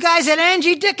saw you guys at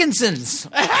Angie Dickinson's."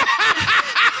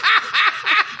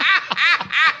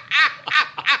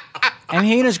 And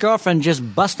he and his girlfriend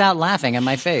just bust out laughing in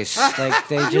my face. Like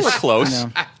they just were close.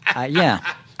 Yeah.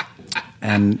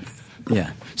 And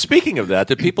yeah. Speaking of that,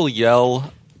 did people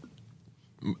yell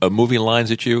movie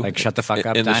lines at you? Like, "Shut the fuck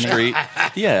up, in the Donnie"? street?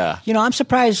 Yeah. I'm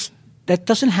surprised that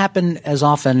doesn't happen as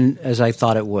often as I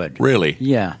thought it would. Really?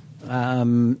 Yeah.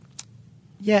 Yeah,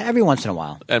 every once in a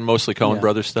while. And mostly Coen Yeah.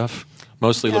 Brothers stuff?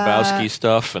 Mostly Lebowski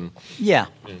stuff? And Yeah.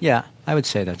 Yeah. I would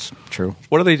say that's true.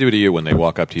 what do they do to you when they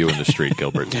walk up to you in the street,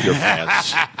 Gilbert? Your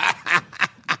fans?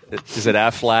 Is it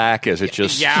Aflac? Is it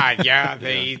just... Yeah.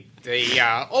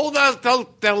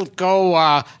 They'll go.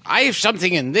 I have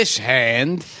something in this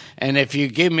hand, and if you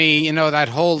give me, that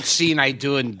whole scene I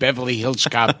do in Beverly Hills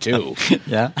Cop 2.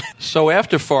 Yeah. So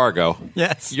after Fargo,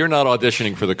 Yes. you're not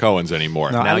auditioning for the Coens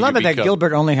anymore. No, Now I love you it that become-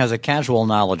 Gilbert only has a casual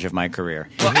knowledge of my career.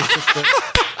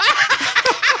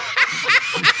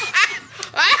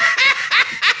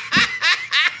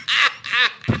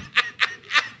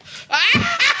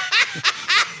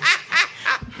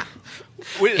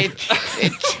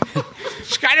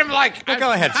 It's kind of like.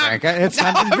 Go ahead, Frank.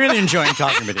 I'm really enjoying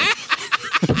talking with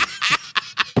you.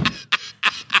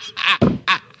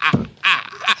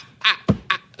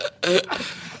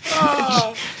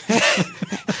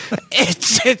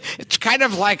 It's kind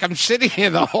of like I'm sitting here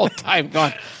the whole time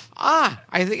going,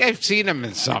 I think I've seen him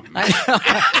in something.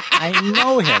 I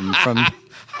know him from.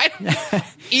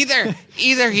 Either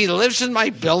he lives in my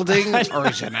building or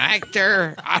he's an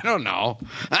actor. I don't know.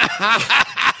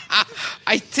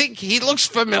 I think he looks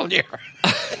familiar.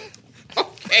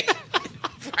 Okay.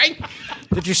 Frank.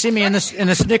 Did you see me in the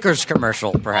Snickers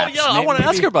commercial, perhaps? Yeah, I want to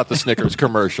ask her about the Snickers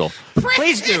commercial.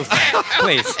 Please do, Frank.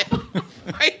 Please.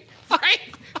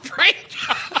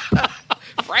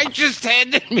 Frank just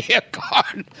handed me a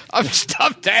card of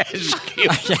stuff to ask you.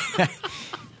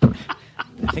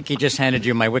 I think he just handed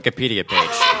you my Wikipedia page.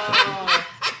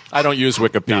 I don't use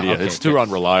Wikipedia. No, okay, it's too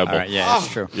unreliable. All right, yeah, that's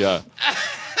true. Yeah.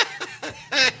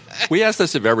 We ask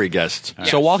this of every guest.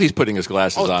 So while he's putting his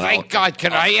glasses on, Thank God.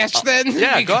 Can I ask then?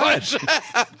 Yeah, go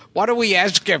ahead. What do we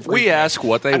ask every we ask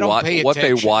what they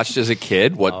watched as a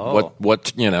kid,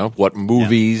 what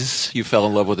movies you fell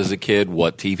in love with as a kid,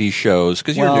 what TV shows.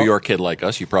 Because you're a New York kid like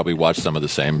us, you probably watched some of the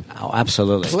same. Oh,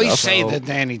 absolutely. Please say the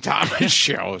Danny Thomas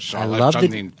show. So I love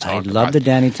the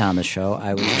Danny Thomas show.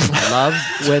 I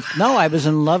was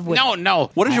in love with.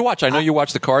 No. What did you watch? I know you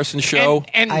watched the Carson show.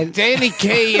 And Danny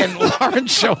Kaye and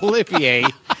Laurence Olivier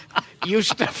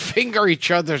used to finger each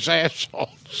other's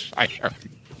assholes. I heard.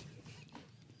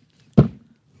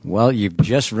 Well, you've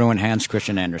just ruined Hans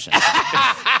Christian Andersen.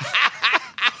 I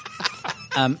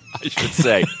should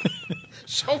say.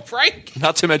 So, Frank.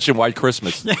 Not to mention White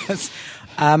Christmas. Yes.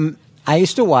 I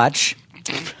used to watch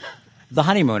The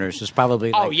Honeymooners. Is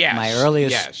probably my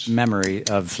earliest memory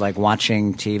of like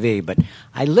watching TV. But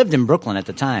I lived in Brooklyn at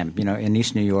the time, in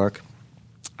East New York.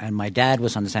 And my dad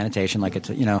was on the sanitation,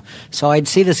 so I'd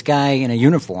see this guy in a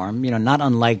uniform, not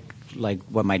unlike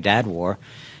what my dad wore,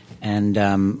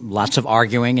 and lots of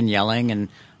arguing and yelling, and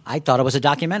I thought it was a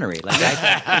documentary.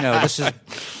 This is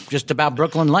just about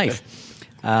Brooklyn life.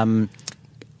 I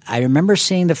remember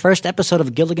seeing the first episode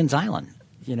of Gilligan's Island,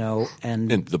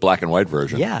 and in the black and white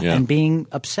version, and being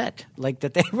upset,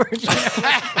 that they were.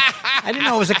 I didn't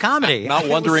know it was a comedy. Not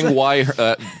wondering why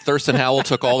Thurston Howell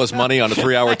took all his money on a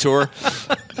 3-hour tour.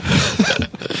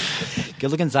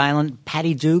 Gilligan's Island,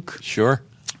 Patty Duke. Sure.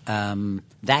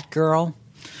 That Girl.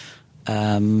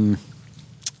 What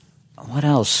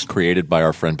else? Created by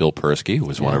our friend Bill Persky, who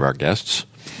was one of our guests.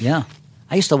 Yeah.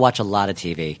 I used to watch a lot of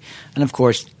TV. And, of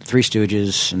course, Three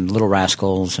Stooges and Little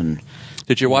Rascals. And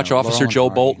did you watch Officer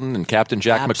Joe Bolton and Captain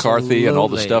Jack McCarthy and all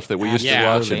the stuff that we used to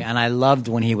watch? And I loved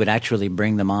when he would actually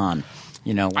bring them on.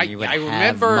 When he would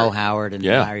have Mo Howard and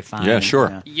Larry Fine. Yeah,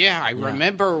 sure. I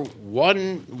remember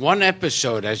one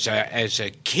episode as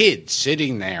a kid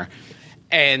sitting there,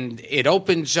 and it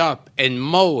opens up, and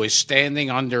Mo is standing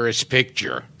under his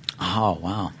picture. Oh,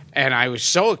 wow. And I was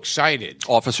so excited.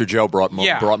 Officer Joe brought Mo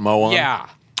on? Yeah.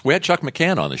 We had Chuck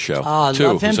McCann on the show, too. I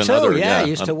love him, too. I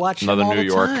used to watch him all the time. Another New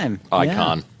York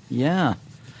icon. Yeah.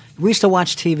 We used to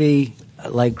watch TV,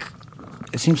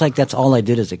 it seems like that's all I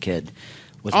did as a kid.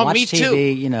 Was watch me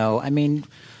TV,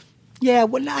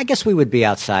 too. I guess we would be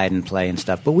outside and play and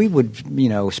stuff, but we would,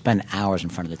 spend hours in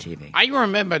front of the TV. I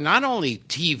remember not only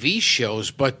TV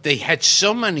shows, but they had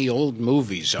so many old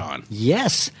movies on.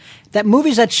 Yes.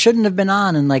 Movies that shouldn't have been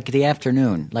on in, the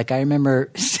afternoon. I remember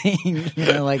seeing,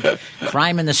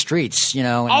 Crime in the Streets,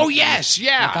 yes,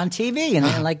 yeah. on TV and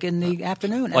in the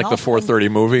afternoon. Like the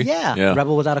 4:30 movie? Yeah.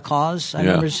 Rebel Without a Cause. I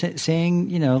remember seeing,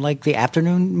 the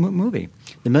afternoon movie.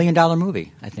 The $1 Million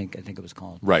Movie, I think it was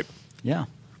called. Right. Yeah.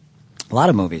 A lot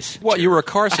of movies. Well, you were a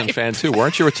Carson fan, too.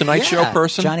 Weren't you a Tonight Show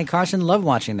person? Johnny Carson, loved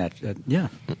watching that. Yeah.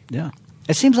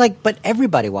 It seems but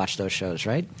everybody watched those shows,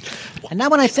 right? And now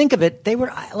when I think of it, they were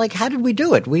how did we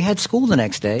do it? We had school the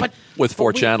next day. With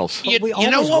four channels. You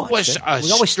know what was a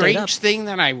strange thing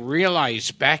that I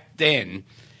realized back then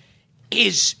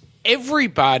is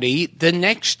everybody the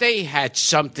next day had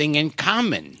something in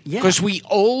common. Because we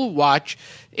all watch.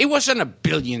 It wasn't a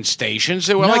billion stations.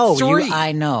 There were 3.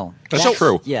 I know. That's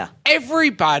true. Yeah.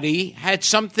 Everybody had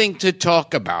something to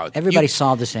talk about. Everybody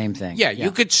saw the same thing. Yeah,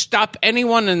 you could stop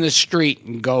anyone in the street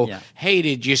and go, hey,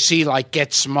 did you see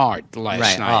Get Smart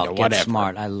last night or whatever? Get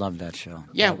Smart. I love that show.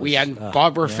 Yeah, we had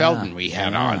Barbara Feldon we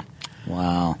had on.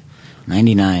 Wow.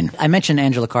 99. I mentioned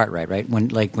Angela Cartwright, right? When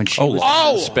she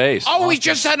was Space. We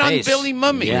just had on Billy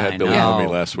Mummy. We had Billy Mummy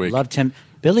last week. Loved him.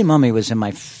 Billy Mummy was in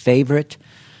my favorite.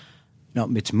 No,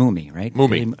 it's Moomy, right?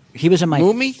 Moomy. He was in my...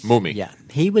 Moomy? Yeah.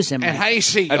 He was in my... And how do you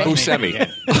see... At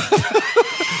Buscemi.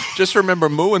 Just remember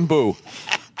Moo and Boo.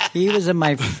 He was in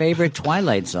my favorite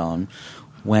Twilight Zone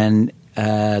when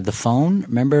the phone,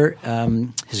 remember,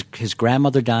 his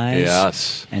grandmother dies?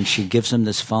 Yes. And she gives him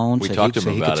this phone. We talked to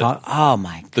him about it. Oh,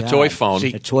 my God. The toy phone.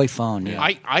 The toy phone,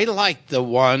 yeah. I liked the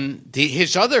one,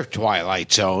 his other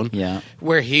Twilight Zone,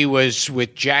 where he was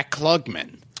with Jack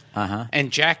Klugman. Uh-huh.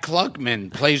 And Jack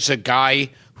Klugman plays a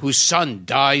guy whose son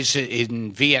dies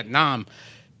in Vietnam,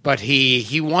 but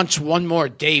he wants one more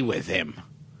day with him.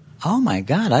 Oh, my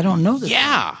God. I don't know this.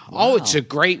 Yeah. Wow. Oh, it's a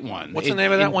great one. What's the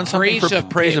name of that one? Something for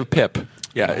Praise of Pip.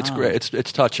 Yeah, it's great.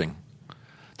 It's touching.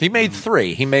 He made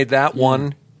 3. He made that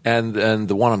one and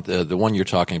the one you're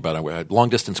talking about, Long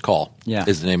Distance Call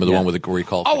is the name of the one where he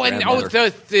calls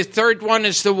the third one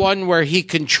is the one where he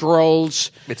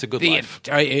controls... It's a Good Life.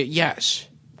 Yes.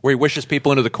 Where he wishes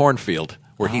people into the cornfield,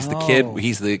 where he's the kid,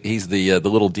 he's the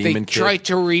little demon kid. They tried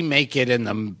to remake it in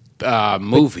the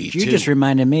movie, You just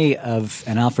reminded me of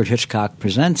an Alfred Hitchcock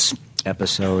Presents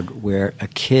episode where a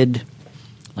kid,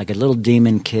 a little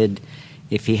demon kid,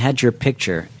 if he had your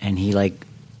picture and he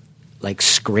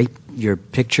scrape your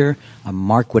picture, a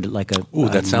mark would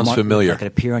that sounds familiar. Could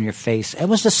appear on your face. It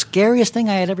was the scariest thing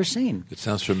I had ever seen. It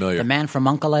sounds familiar. The Man from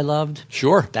U.N.C.L.E. I loved.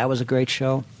 Sure, that was a great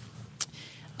show.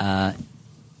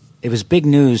 It was big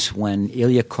news when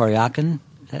Ilya Kuryakin,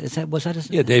 was that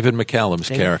his name? Yeah, David McCallum's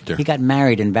character. He got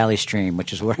married in Valley Stream,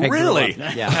 which is where I grew up. Really?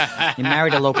 Yeah. He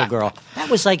married a local girl.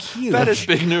 That was huge. That is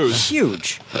big news.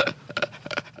 Huge.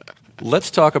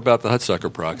 Let's talk about the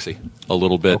Hudsucker Proxy a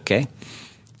little bit. Okay.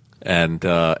 And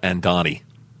Donnie.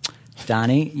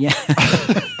 Donnie, yeah.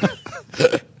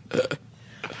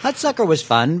 Hudsucker was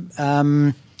fun.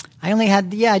 I only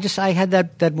had, I had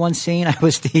that one scene. I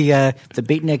was the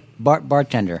beatnik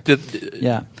bartender.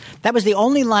 Yeah, that was the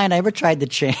only line I ever tried to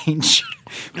change.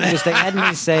 Because they had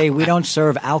me say, "We don't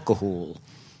serve alcohol."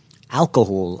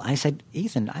 Alcohol. I said,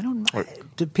 Ethan, I don't.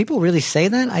 Do people really say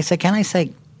that? I said, can I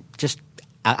say just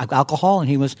alcohol? And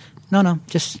he was, no,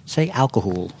 just say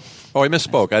alcohol. Oh, I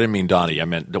misspoke. I didn't mean Donnie. I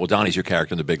meant, well, Donnie's your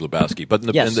character in The Big Lebowski. But in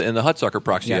the Hudsucker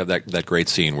Proxy, you have that great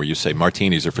scene where you say,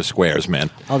 martinis are for squares, man.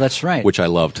 Oh, that's right. Which I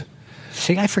loved.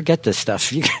 See, I forget this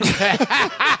stuff.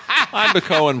 I'm a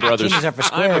Coen Brothers. I'm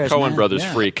a Coen Brothers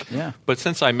freak. Yeah. But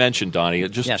since I mentioned Donnie,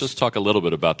 just talk a little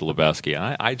bit about the Lebowski.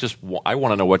 I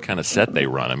want to know what kind of set they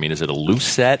run. I mean, is it a loose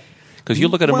set? Because you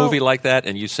look at a movie like that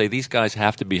and you say these guys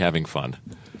have to be having fun.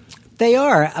 They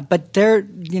are, but they're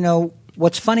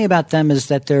what's funny about them is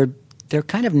that they're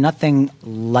kind of nothing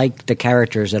like the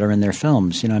characters that are in their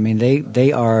films. I mean,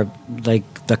 they are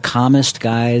like the calmest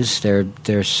guys.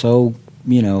 They're so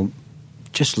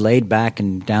just laid back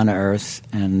and down to earth,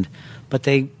 but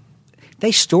they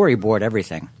storyboard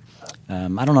everything. I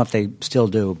don't know if they still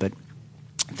do, but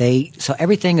so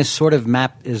everything is sort of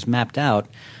mapped out,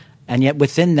 and yet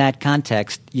within that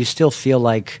context, you still feel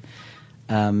like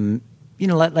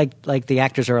like the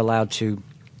actors are allowed to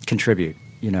contribute.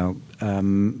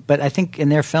 But I think in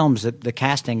their films, the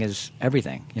casting is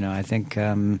everything. I think,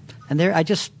 and I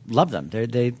just love them.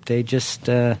 They just.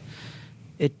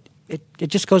 It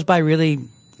just goes by really.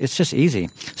 It's just easy.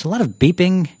 There's a lot of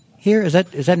beeping here. Is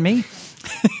that me? I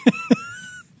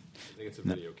think it's a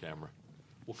video camera.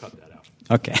 We'll cut that out.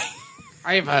 Okay.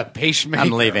 I have a pacemaker.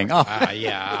 I'm leaving. Oh,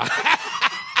 yeah.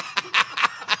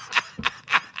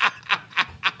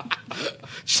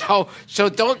 So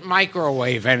don't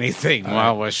microwave anything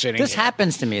while we're sitting. This here.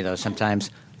 happens to me though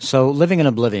sometimes. So Living in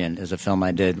Oblivion is a film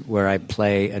I did where I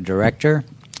play a director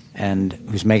and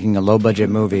who's making a low-budget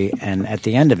movie, and at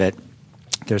the end of it,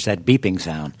 there's that beeping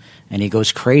sound, and he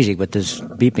goes crazy with this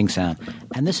beeping sound.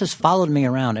 And this has followed me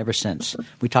around ever since.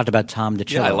 We talked about Tom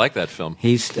DiCillo. Yeah, I like that film.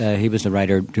 He was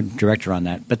the director on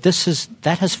that. But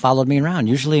that has followed me around.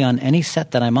 Usually on any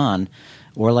set that I'm on,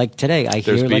 or like today, I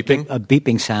hear like a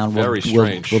beeping sound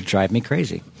will drive me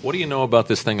crazy. What do you know about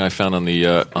this thing I found on the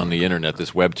internet,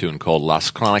 this webtoon called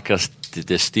Las Crónicas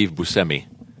de Steve Buscemi?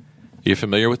 Are you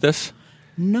familiar with this?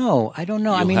 No, I don't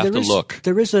know. You'll have to look.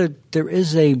 There is a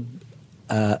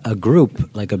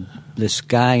group this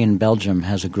guy in Belgium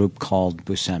has a group called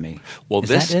Buscemi. Well,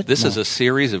 this is a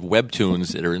series of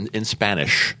webtoons that are in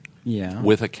Spanish. Yeah.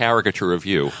 With a caricature of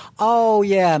you. Oh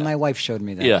yeah, my wife showed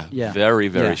me that. Yeah. Very,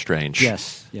 very strange.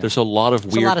 Yes. Yeah. There's a lot of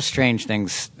a lot of strange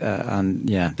things on.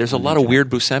 Yeah. There's a lot of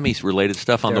weird Buscemi related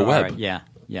stuff on the web. Yeah.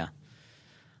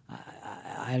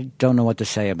 I don't know what to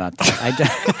say about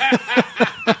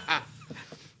that.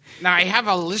 Now, I have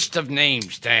a list of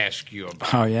names to ask you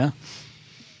about. Oh, yeah?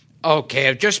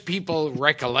 Okay, just people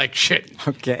recollection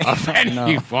okay. of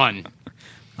anyone.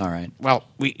 All right. Well,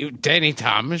 Danny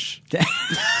Thomas.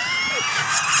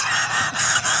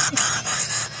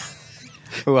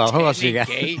 Who else you got?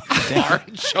 Gate,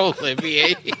 Laurence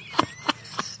Olivier.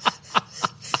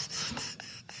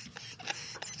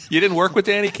 You didn't work with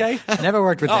Danny Kaye? Never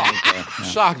worked with Danny Kaye. No.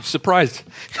 Shocked, surprised.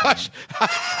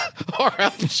 Or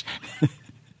else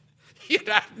you'd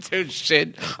have to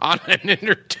sit on an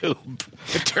inner tube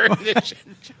to turn this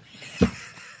into.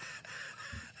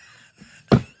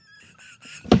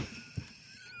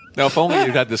 Now, if only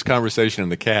you'd had this conversation in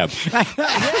the cab. Yeah,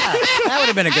 that would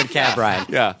have been a good cab ride.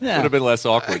 Yeah. Would have been less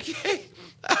awkward.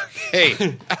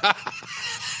 Okay.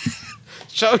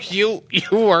 So you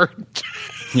worked.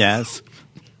 Yes.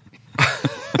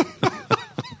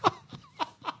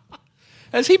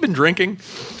 Has he been drinking?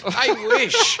 I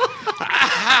wish.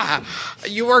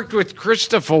 You worked with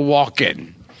Christopher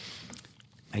Walken.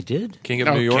 I did. King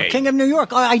of New York? King of New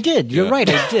York. Oh, I did. You're right.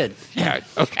 I did. Yeah.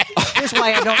 Okay. Here's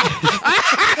why I don't.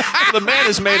 The man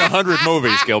has made 100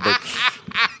 movies, Gilbert.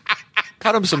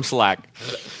 Cut him some slack.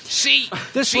 See,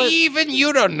 even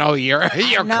you don't know your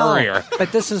career.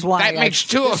 But this is why that makes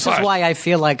two of us. This is why I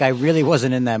feel like I really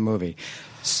wasn't in that movie.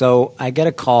 So I get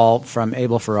a call from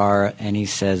Abel Ferrara, and he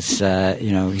says,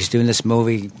 he's doing this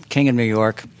movie, King of New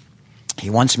York. He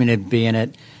wants me to be in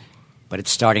it, but it's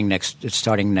starting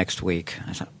next week.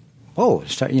 I thought,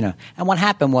 And what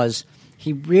happened was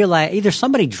he realized either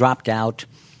somebody dropped out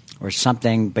or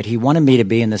something, but he wanted me to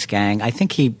be in this gang. I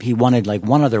think he wanted like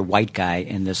one other white guy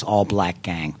in this all-black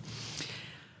gang.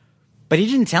 But he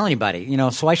didn't tell anybody,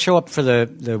 So I show up for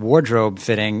the wardrobe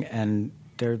fitting, and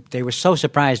they were so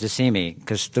surprised to see me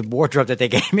because the wardrobe that they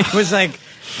gave me was like,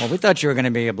 well, we thought you were going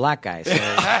to be a black guy, so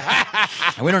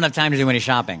and we don't have time to do any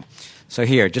shopping. So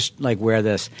here, just like wear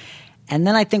this. And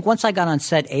then I think once I got on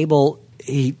set, Abel,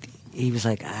 he was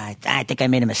like, I think I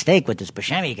made a mistake with this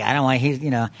Buscemi guy. I don't want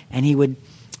and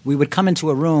we would come into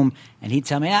a room and he'd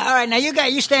tell me, all right, now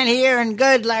you stand here and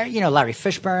good, Larry, Larry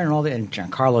Fishburne and and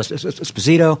Giancarlo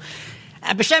Esposito.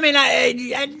 Buscemi,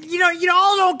 you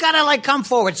all don't gotta like come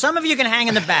forward. Some of you can hang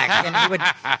in the back.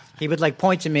 And he would like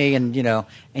point to me, and and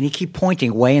he'd keep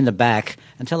pointing way in the back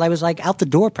until I was like out the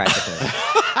door practically.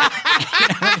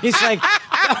 He's like,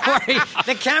 don't worry,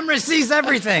 the camera sees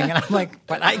everything, and I'm like,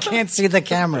 but I can't see the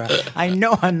camera. I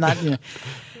know I'm not.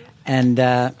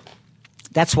 And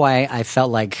that's why I felt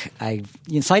like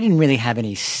so I didn't really have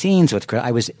any scenes with Chris.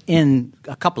 I was in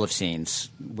a couple of scenes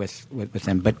with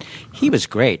him, but he was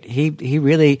great. He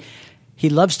really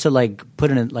loves to like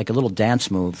put in like a little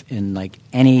dance move in like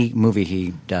any movie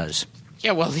he does.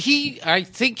 Yeah, well, I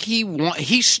think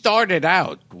he started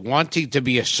out wanting to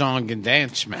be a song and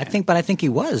dance man. I think he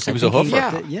was. He was a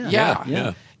hoofer.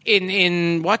 Yeah.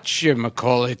 In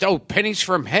whatchamacallit? Oh, Pennies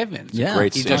from Heaven. Yeah,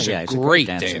 great he scene. does he's a great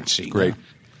dancing. Great.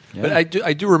 Yeah. But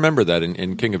I do remember that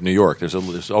in King of New York. There's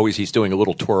always he's doing a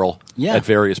little twirl at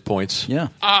various points. Yeah.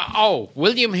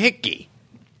 William Hickey.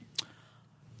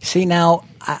 See, now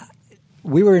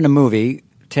we were in a movie,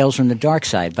 Tales from the Dark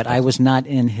Side, but I was not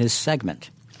in his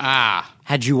segment.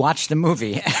 Had you watched the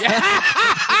movie?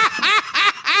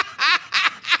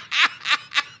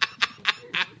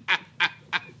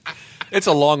 It's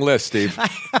a long list, Steve.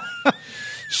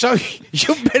 So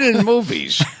you've been in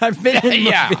movies. I've been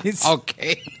in movies.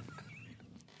 Okay.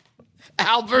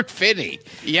 Albert Finney.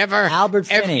 Albert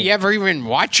Finney. You ever even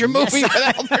watch a movie with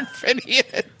Albert Finney in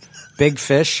it? Big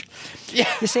Fish. Yeah.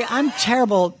 You see, I'm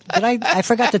terrible. But I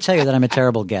forgot to tell you that I'm a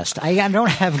terrible guest. I don't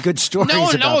have good stories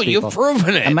about people. No, you've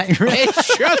proven it. Am I really?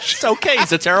 It's just okay.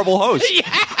 He's a terrible host. Yeah.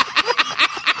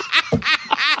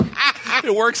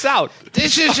 It works out.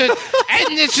 This is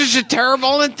a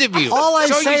terrible interview. All I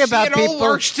say about it people all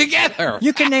works together.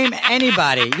 You can name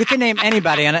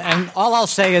anybody. And all I'll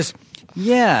say is,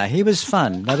 yeah, he was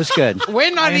fun. That was good.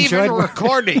 We're not even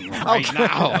recording right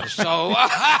now, so.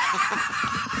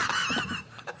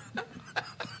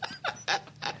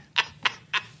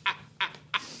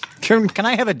 Can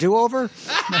I have a do-over?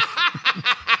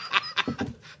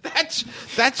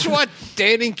 That's what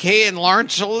Danny Kaye and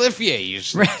Laurence Olivier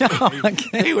used to do.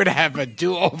 Okay. They would have a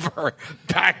do-over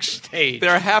backstage.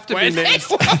 There have to be names.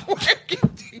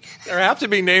 There have to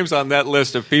be names on that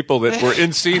list of people that were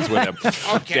in scenes with him.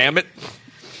 Okay. Damn it.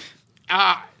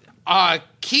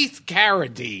 Keith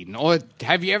Carradine. Or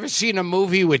have you ever seen a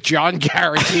movie with John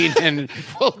Carradine? And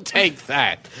we'll take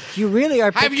that. You really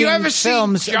are picking Have you ever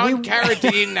films. seen John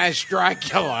Carradine as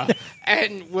Dracula?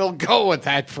 And we'll go with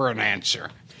that for an answer.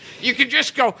 You can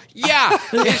just go, yeah,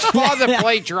 his father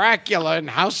played Dracula in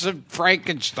House of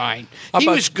Frankenstein. He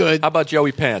was good. How about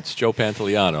Joey Pants, Joe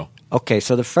Pantoliano? Okay,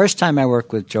 so the first time I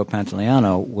worked with Joe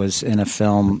Pantoliano was in a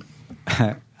film.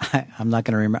 I'm not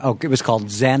going to remember. Oh, it was called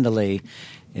Zandali.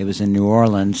 It was in New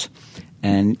Orleans,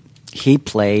 and he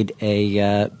played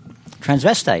a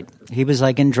transvestite. He was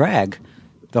like in drag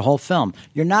the whole film.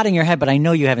 You're nodding your head, but I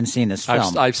know you haven't seen this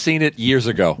film. I've seen it years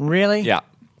ago. Really? Yeah.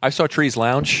 I saw Trees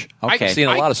Lounge. Okay. I've seen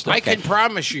a lot of stuff. I can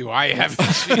promise you I haven't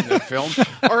seen the film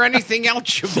or anything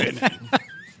else you've been in.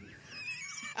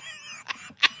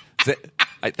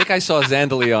 I think I saw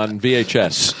Zandali on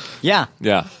VHS. Yeah.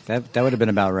 Yeah. That would have been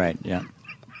about right, yeah.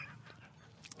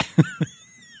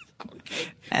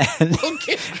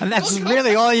 And that's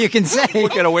really all you can say. We'll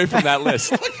get away from that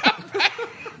list.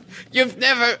 You've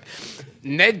never...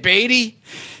 Ned Beatty?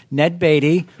 Ned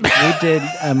Beatty. We did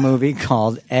a movie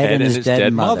called Ed and His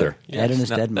Dead Mother. Yes. Ed and His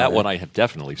Dead Mother. That one I have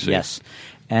definitely seen. Yes.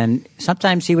 And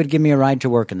sometimes he would give me a ride to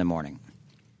work in the morning.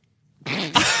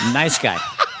 Nice guy.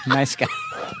 Nice guy.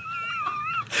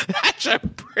 That's a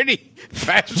pretty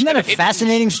fascinating... Isn't that a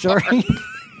fascinating story?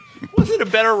 Was it a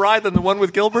better ride than the one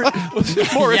with Gilbert? Was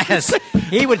it more Yes.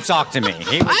 He would talk to me.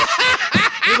 He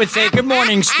would say, "Good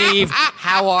morning, Steve.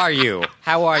 How are you?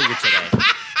 How are you today?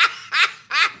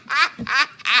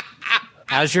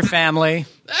 How's your family?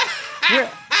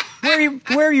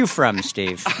 Where are you from,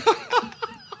 Steve?"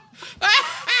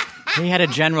 He had a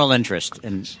general interest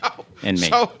in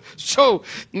me. So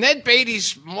Ned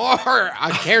Beatty's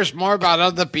cares more about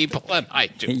other people than I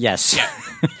do. Yes. Yeah.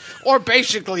 Or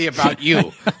basically about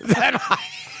you. Then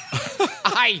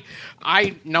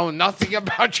I know nothing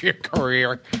about your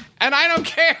career, and I don't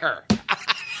care.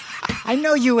 I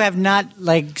know you have not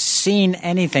seen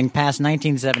anything past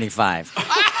 1975.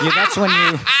 That's when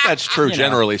you. That's true,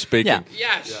 generally speaking.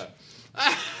 Yeah. Yes.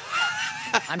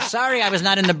 I'm sorry I was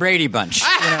not in the Brady Bunch.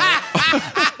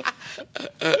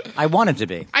 I wanted to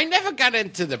be. I never got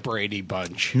into the Brady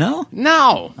Bunch. No?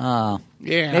 No.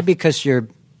 Yeah. Maybe because you're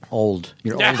old.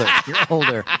 You're older. You're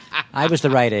older. I was the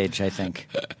right age, I think.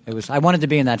 I wanted to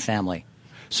be in that family.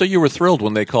 So you were thrilled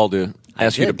when they called to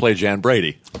ask you to play Jan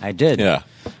Brady. I did. Yeah.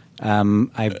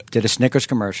 I did a Snickers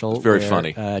commercial. It's very where,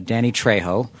 funny. Danny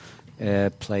Trejo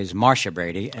plays Marcia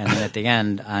Brady, and then at the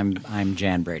end, I'm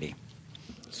Jan Brady.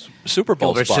 Super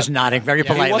Bowl Gilbert's spot. just nodding very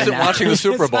politely. He wasn't now. watching the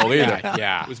Super Bowl either.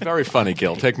 Yeah. It was very funny,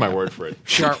 Gil. Take my word for it.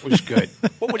 Sure, it was good.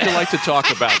 What would you like to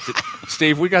talk about?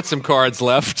 Steve, we got some cards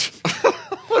left.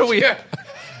 What do we... Do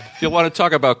you want to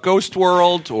talk about Ghost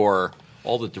World or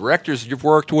all the directors you've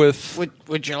worked with?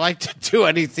 Would you like to do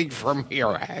anything from here?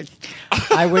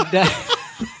 I would...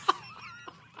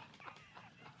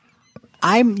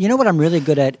 You know what I'm really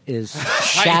good at is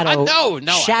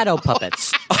shadow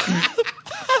puppets.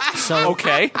 So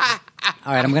Okay.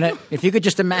 all right, I'm gonna. If you could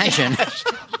just imagine.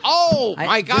 Oh,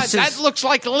 my God, that looks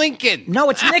like Lincoln. No,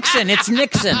 it's Nixon. It's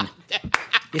Nixon.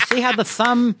 You see how the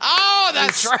thumb? Oh,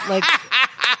 that's right. Like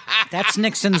that's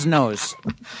Nixon's nose.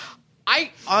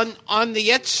 On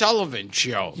the Ed Sullivan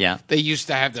Show, Yeah. they used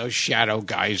to have those shadow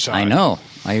guys on. I know.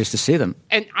 I used to see them.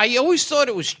 And I always thought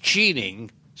it was cheating.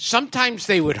 Sometimes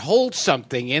they would hold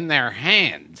something in their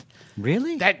hand.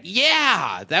 Really?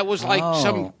 That was like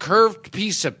some curved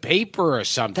piece of paper or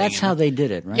something. That's how they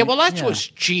did it, right? Yeah, well, that was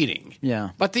cheating. Yeah.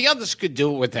 But the others could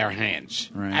do it with their hands,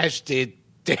 Right. as did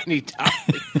Danny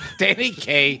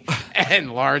Kaye,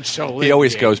 and Lawrence Olivier. He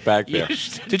always goes back there.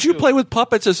 Used to Did you do- play with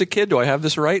puppets as a kid? Do I have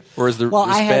this right? Or is there Well,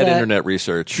 this I had bad a- internet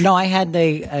research? No, I had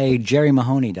a Jerry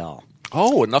Mahoney doll.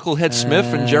 Oh, a Knucklehead Smith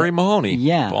and Jerry Mahoney.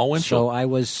 Yeah. Paul Winchell. So I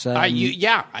was. I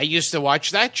used to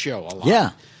watch that show a lot.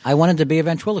 Yeah, I wanted to be a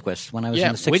ventriloquist when I was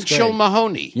in the sixth Winchell grade.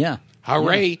 Mahoney. Yeah.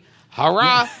 Hooray.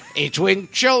 Hurrah. It's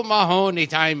Winchell Mahoney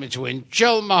time. It's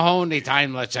Winchell Mahoney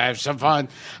time. Let's have some fun.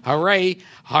 Hooray.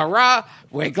 Hurrah.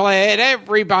 We're glad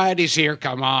everybody's here.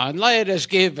 Come on. Let us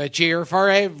give a cheer for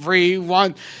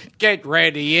everyone. Get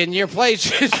ready in your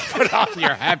places. Put on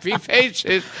your happy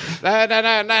faces. Da, da,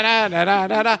 da, da, da, da,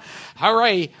 da, da.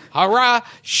 Hooray. Hurrah.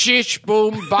 Shish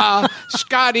boom ba.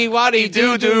 Scotty waddy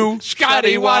doo doo.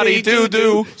 Scotty waddy doo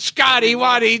doo. Scotty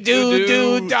waddy doo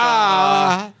doo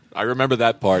da. I remember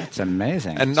that part. It's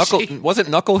amazing. And wasn't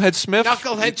Knucklehead Smith?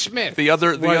 Knucklehead Smith. The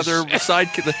other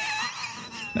sidekick.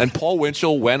 And Paul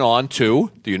Winchell went on to,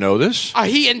 do you know this?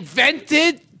 He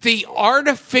invented the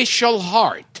artificial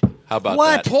heart. How about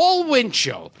What? that? Paul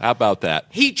Winchell. How about that?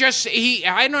 He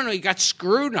I don't know, he got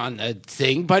screwed on the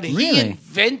thing, but he Really?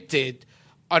 invented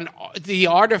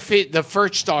the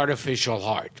first artificial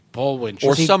heart. Paul Winchell.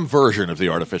 Or some version of the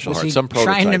artificial was heart, he some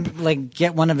prototype. trying to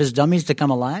get one of his dummies to come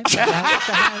alive? What the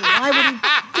hell? Why would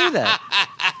he do that?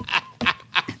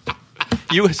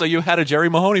 So you had a Jerry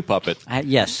Mahoney puppet.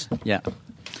 Yes, yeah,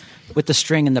 with the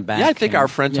string in the back. Yeah, I think and- our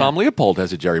friend Tom Leopold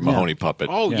has a Jerry Mahoney puppet.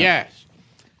 Oh, Yeah. yes.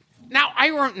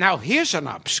 Now here's an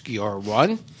obscure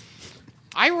one.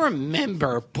 I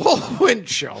remember Paul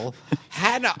Winchell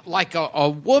had a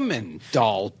woman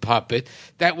doll puppet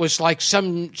that was like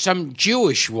some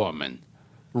Jewish woman.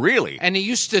 Really? And he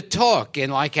used to talk in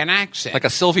like an accent. Like a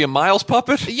Sylvia Miles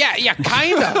puppet? Yeah,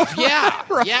 kind of. Yeah,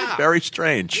 Right. yeah. Very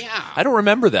strange. Yeah. I don't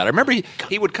remember that. I remember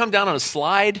he would come down on a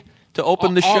slide to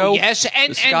open the show. Oh, yes.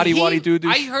 And Scotty Waddy Doo Doo.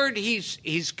 I heard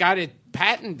he's got it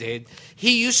patented.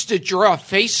 He used to draw a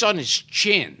face on his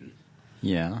chin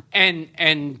Yeah.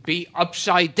 and be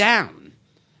upside down.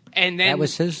 And then That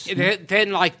was his?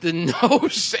 Then like the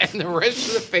nose and the rest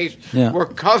of the face Yeah. were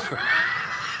covered.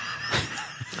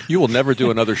 You will never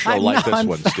do another show like this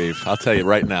one, Steve. I'll tell you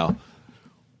right now.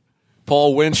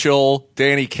 Paul Winchell,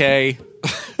 Danny Kaye,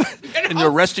 and the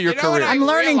rest of your You know what career. I I'm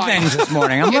learning realized- things this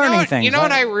morning. I'm learning things. You know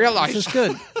what I realized? This is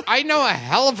good. I know a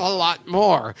hell of a lot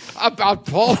more about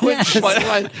Paul Winchell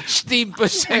and Steve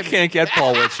Buscemi. You can't get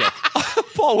Paul Winchell.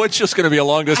 Paul Winchell's going to be a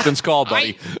long-distance call,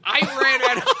 buddy. I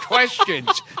ran out of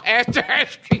questions after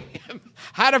asking him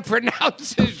how to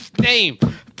pronounce his name.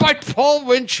 But Paul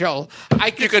Winchell,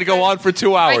 You could go on for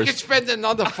 2 I hours. could spend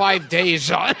another 5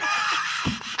 days on.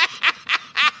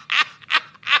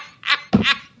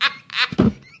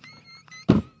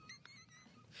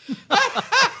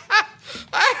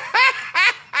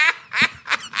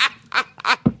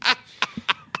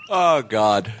 Oh,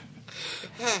 God.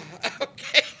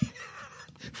 Okay.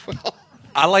 Well,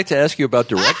 I'd like to ask you about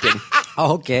directing.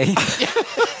 Oh, okay.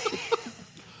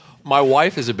 My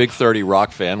wife is a big 30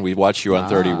 Rock fan. We watched you on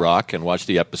 30 Rock and watched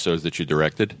the episodes that you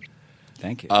directed.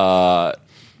 Thank you.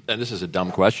 And this is a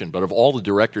dumb question, but of all the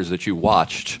directors that you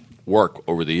watched work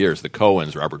over the years, the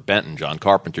Coens, Robert Benton, John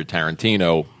Carpenter,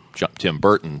 Tarantino, Tim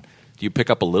Burton. Do you pick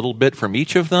up a little bit from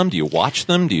each of them? Do you watch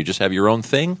them? Do you just have your own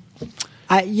thing?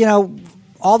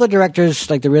 All the directors,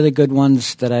 like the really good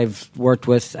ones that I've worked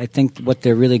with, I think what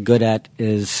they're really good at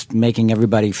is making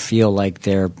everybody feel like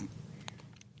they're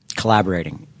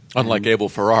collaborating. Unlike Abel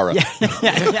Ferrara. Yeah.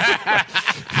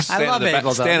 I love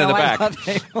Abel, though. Stand in the back. I love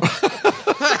Abel.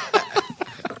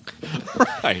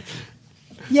 Right.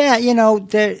 Yeah,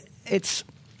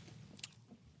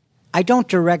 I don't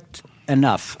direct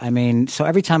enough. I mean, so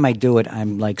every time I do it,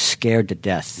 I'm like scared to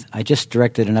death. I just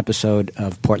directed an episode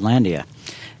of Portlandia,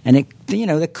 and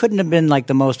it couldn't have been like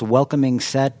the most welcoming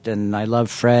set. And I love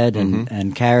Fred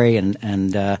and Carrie,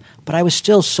 but I was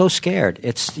still so scared.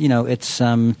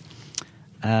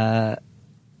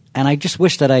 And I just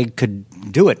wish that I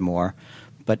could do it more.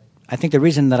 But I think the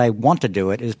reason that I want to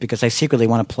do it is because I secretly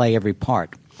want to play every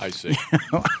part. I see.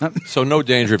 So no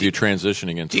danger of you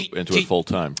transitioning into it full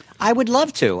time. I would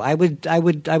love to. I would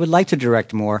like to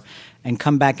direct more and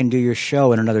come back and do your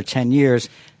show in another 10 years,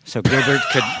 so Gilbert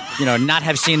could not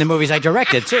have seen the movies I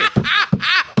directed too.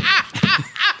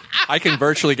 I can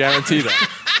virtually guarantee that.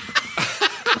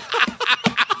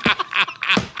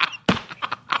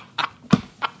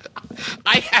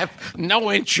 I have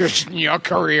no interest in your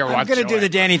career whatsoever. I'm going to do the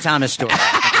Danny Thomas story.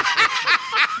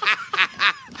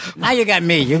 Now you got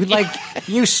me.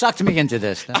 You sucked me into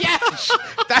this. Yes,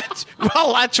 that's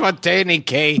what Danny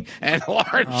Kaye and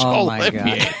Laurence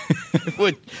Olivier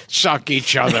would suck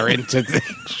each other into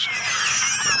things.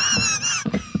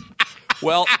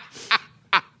 Well,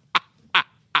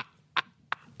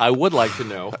 I would like to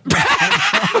know.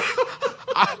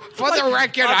 For the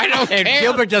record, I don't care.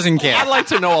 Gilbert doesn't care. I'd like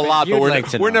to know a lot,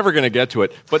 but we're never going to get to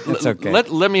it. But it's okay.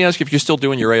 Let me ask you if you're still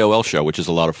doing your AOL show, which is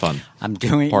a lot of fun. I'm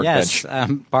doing Park Bench,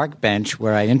 Park Bench,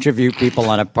 where I interview people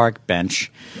on a park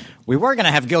bench. We were going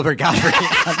to have Gilbert Gottfried.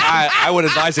 I would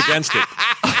advise against it.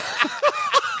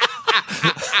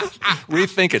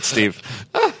 Rethink it, Steve.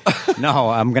 No,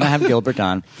 I'm going to have Gilbert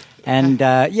on. And,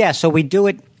 so we do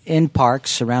it in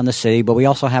parks around the city, but we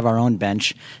also have our own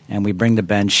bench, and we bring the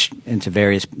bench into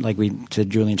various, to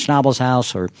Julian Schnabel's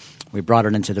house, or we brought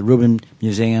it into the Rubin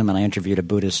Museum, and I interviewed a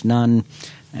Buddhist nun,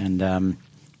 and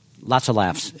lots of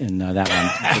laughs in that one.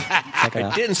 Check it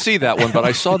out. I didn't see that one, but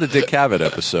I saw the Dick Cavett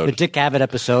episode. The Dick Cavett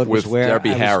episode was with where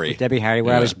Debbie Harry,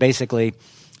 where I was basically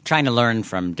trying to learn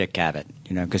from Dick Cavett,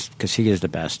 because he is the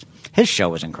best. His show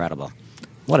was incredible.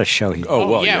 What a show he! Oh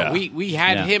well, yeah. We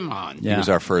had him on. He was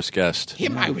our first guest.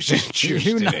 Him, I was interested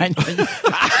in.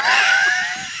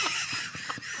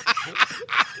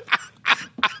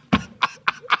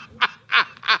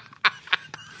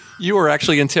 You were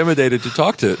actually intimidated to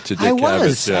talk to Dick Cavett. I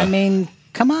was. I mean,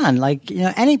 come on,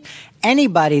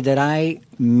 anybody that I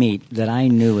meet that I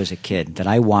knew as a kid, that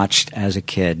I watched as a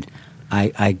kid,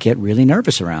 I get really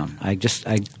nervous around. I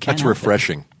can't. That's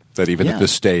refreshing. That even at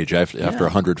this stage, after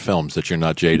 100 films, that you're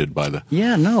not jaded by the...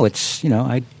 Yeah, no, it's,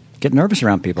 I get nervous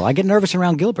around people. I get nervous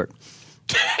around Gilbert.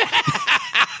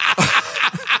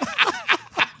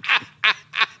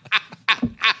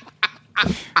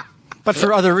 But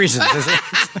for other reasons.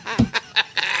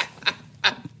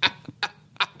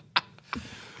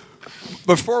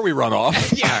 Before we run off...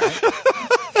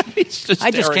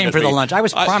 I just came for the lunch. I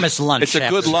was promised lunch. It's a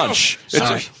good lunch.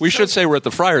 We should say we're at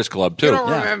the Friars Club, too. You don't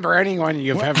remember anyone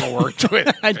you've ever worked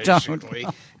with, I basically.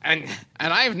 don't. And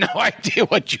I have no idea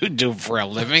what you do for a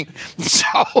living. So...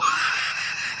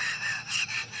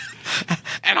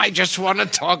 and I just want to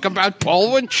talk about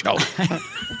Paul Winchell.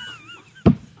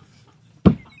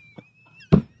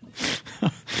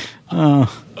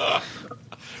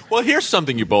 Well, here's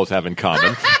something you both have in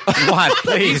common. What?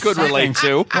 Please. You could relate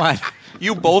to. What?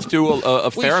 You both do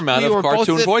a fair amount of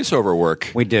cartoon voiceover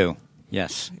work. We do.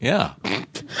 Yes. Yeah.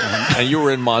 And you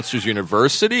were in Monsters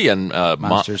University and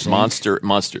Monsters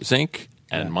Inc.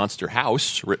 and Monster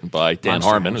House, written by Dan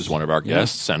Harmon, who's one of our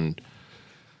guests, and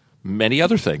many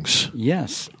other things.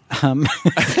 Yes.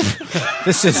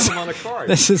 This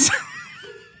is.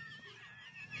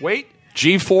 Wait.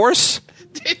 G-Force?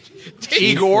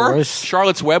 Igor?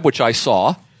 Charlotte's Web, which I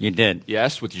saw. You did.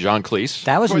 Yes, with John Cleese.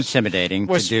 That was intimidating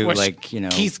to do,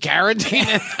 Keith Carradine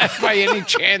in that by any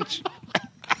chance?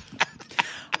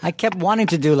 I kept wanting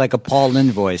to do like a Paul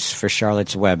Lynde voice for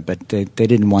Charlotte's Web, but they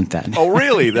didn't want that. Oh,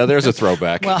 really? Now, there's a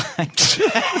throwback.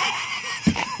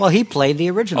 Well, he played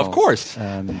the original. Of course.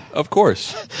 Of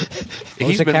course. What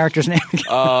was the character's name?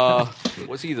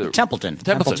 Was he the... Templeton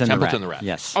the Rat.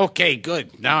 Yes. Okay,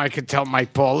 good. Now I can tell my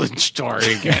Paul Lynde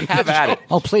story again. Have at it.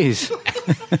 Oh, please.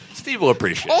 Steve will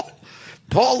appreciate it.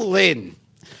 Paul Lynde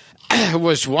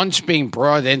was once being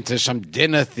brought into some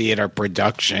dinner theater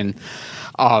production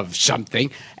of something,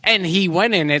 And he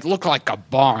went in. It looked like a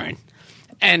barn.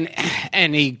 And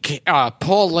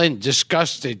Paul Lynde,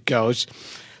 disgusted, goes,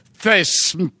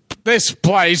 This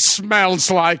place smells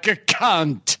like a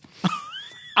cunt,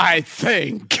 I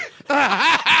think.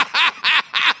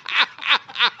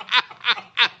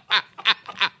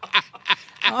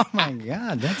 Oh, my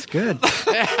God, that's good.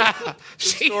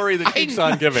 Story that keeps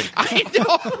on giving.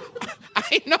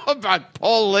 I know about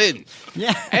Paul Lynde.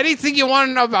 Yeah. Anything you want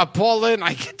to know about Paul Lynde,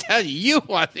 I can tell you. You,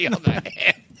 on the other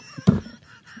hand.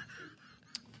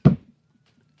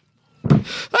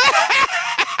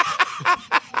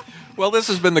 Well, this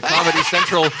has been the Comedy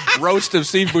Central roast of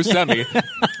Steve Buscemi.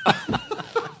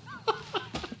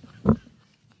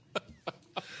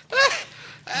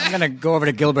 I'm going to go over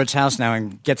to Gilbert's house now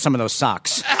and get some of those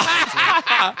socks.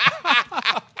 I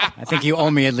think you owe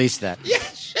me at least that.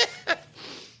 Yes.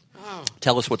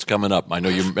 Tell us what's coming up. I know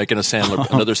you're making another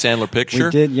Sandler picture.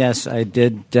 We did, yes. I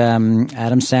did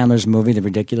Adam Sandler's movie, The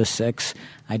Ridiculous Six.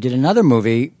 I did another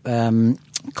movie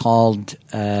called...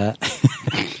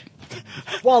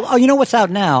 Well, you know what's out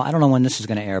now? I don't know when this is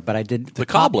going to air, but I did... The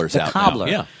Cobbler's The out Cobbler.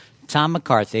 now, yeah. Tom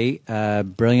McCarthy,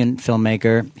 brilliant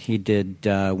filmmaker. He did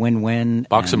Win-Win.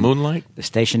 Box of Moonlight? The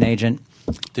Station Agent.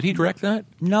 Did he direct that?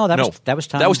 No, that was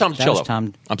Tom. That was Tom That was DiCillo.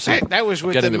 Tom. I'm sorry. That was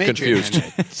with getting the them midget confused. in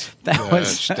it. That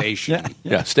was Station.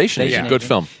 Yeah, Station Agent. Yeah. Good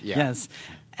film. Yeah. Yes.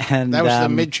 And That was the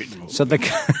midget movie. So the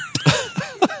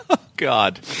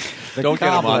God. Don't Cobbler,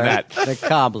 get him on that. The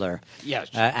Cobbler. Yes.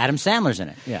 Adam Sandler's in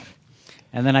it. Yeah.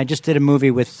 And then I just did a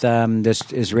movie with this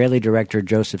Israeli director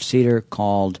Joseph Cedar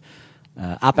called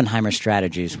Oppenheimer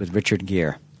Strategies with Richard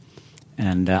Gere,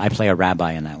 and I play a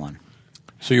rabbi in that one.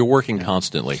 So you're working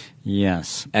constantly.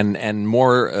 Yes. And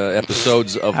more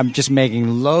episodes of... I'm just making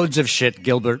loads of shit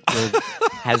Gilbert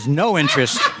has no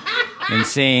interest in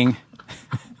seeing.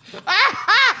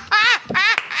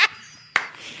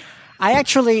 I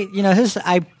actually,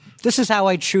 this is how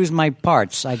I choose my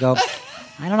parts. I go,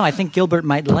 I don't know, I think Gilbert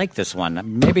might like this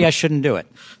one. Maybe I shouldn't do it.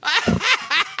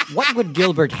 What would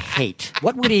Gilbert hate?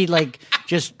 What would he,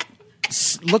 just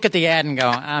look at the ad and go,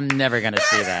 I'm never going to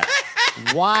see that.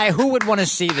 Why? Who would want to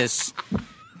see this?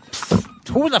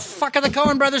 Who the fuck are the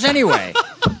Coen brothers anyway?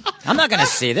 I'm not going to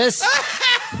see this.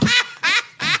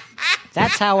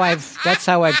 That's how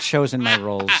I've chosen my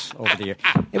roles over the years.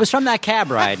 It was from that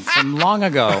cab ride from long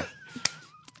ago.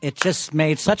 It just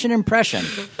made such an impression.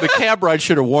 The cab ride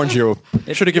should have warned you.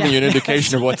 It should have given you an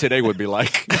indication of what today would be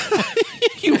like.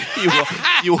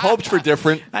 You hoped for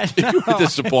different. You were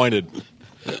disappointed.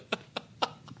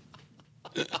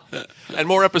 And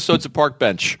more episodes of Park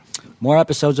Bench. More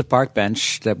episodes of Park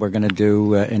Bench that we're going to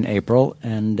do in April.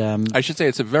 And I should say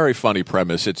it's a very funny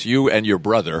premise. It's you and your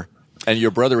brother. And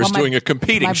your brother is doing a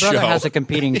competing show. My brother has a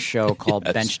competing show called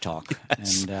Yes. Bench Talk.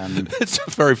 Yes. And, it's a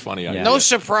very funny idea. No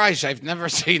surprise, I've never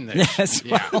seen this. yes,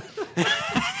 Yeah. well,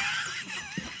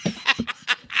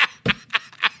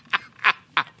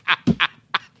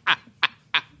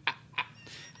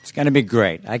 it's going to be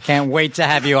great. I can't wait to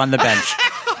have you on the bench,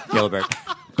 Gilbert.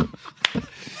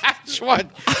 That's what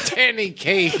Danny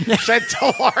Kaye said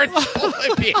to Lawrence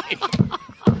Olivier.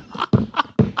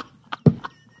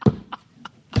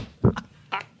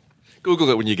 Google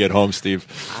it when you get home, Steve.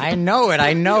 I know it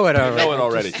already. know it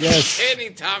already. Yes.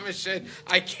 Danny Thomas said,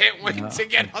 I can't wait to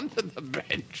get under the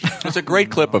bench. There's a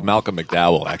great clip of Malcolm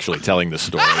McDowell actually telling the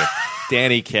story of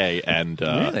Danny Kaye and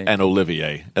Really? and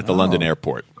Olivier at the London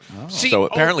airport. See, So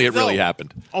apparently it really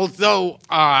happened. Although,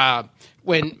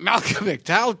 when Malcolm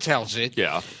McDowell tells it,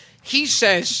 Yeah. he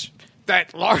says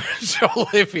that Laurence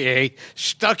Olivier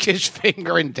stuck his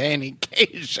finger in Danny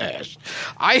Kaye's ass.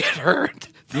 I had heard.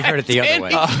 You heard it the other way.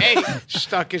 Danny Kaye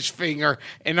stuck his finger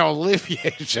in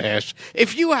Olivier's ass.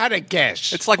 If you had a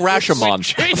guess, It's like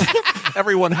Rashomon.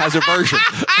 Everyone has a version.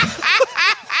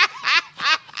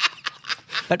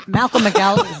 But Malcolm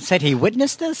McDowell said he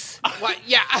witnessed this What?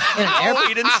 Yeah. in an airport.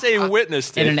 He didn't say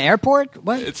witnessed In it. an airport?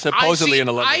 What? It's supposedly in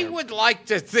a I London. would like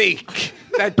to think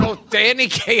that both Danny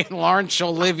Kaye and Laurence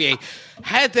Olivier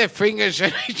had their fingers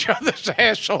in each other's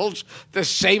assholes the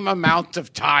same amount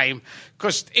of time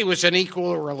because it was an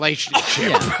equal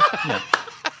relationship. Yeah.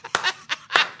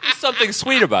 There's something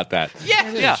sweet about that.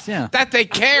 Yeah. That they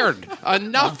cared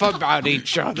enough about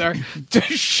each other to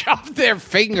shove their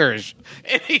fingers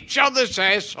in each other's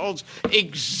assholes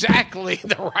exactly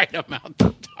the right amount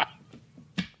of time.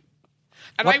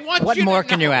 And I want What you more to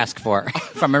can you know- ask for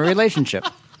from a relationship?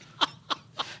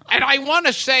 And I want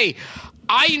to say,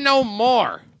 I know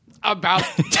more about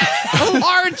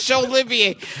Laurence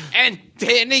Olivier and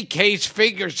Danny Kaye's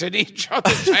fingers in each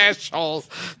other's asshole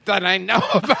than I know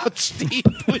about Steve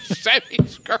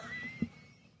Buscemi's girl.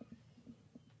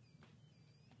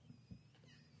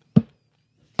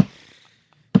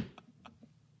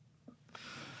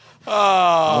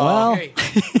 Well, Okay.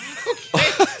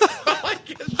 Well, I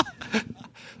guess.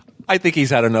 I think he's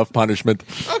had enough punishment.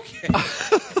 Okay.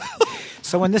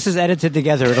 so when this is edited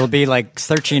together, it'll be like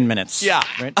 13 minutes. Yeah.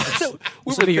 Right? We This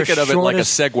were will be your thinking of it like a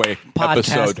shortest segue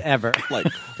podcast episode. ever.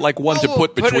 Like one to We'll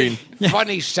put between in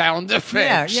funny sound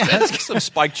effects. Yeah. some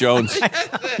Spike Jones.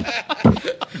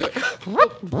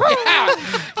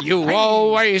 You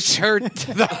always hurt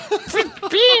the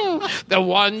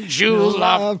ones you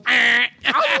love.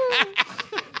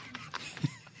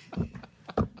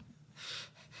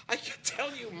 I can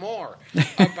tell you more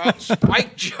about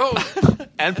Spike Jones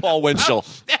And Paul Winchell.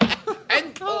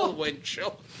 and Paul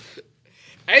Winchell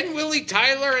and Willie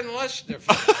Tyler and Lester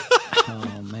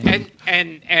Oh, man.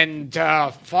 and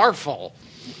Farfel.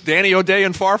 Danny O'Day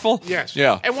and Farfel? Yes.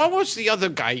 Yeah. And what was the other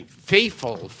guy?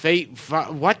 Faithful.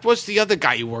 What was the other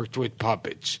guy who worked with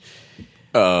puppets?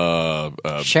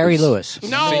 Sherry Lewis.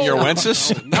 No. Senior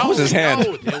Wences? No, That was his hand.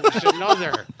 No, there was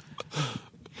another.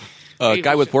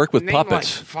 Guy with work with name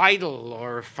puppets. Like Feidel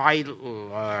or Five-ish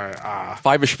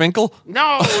Finkel?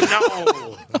 no.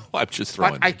 I'm just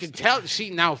throwing. But I can tell. See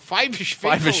now, Five-ish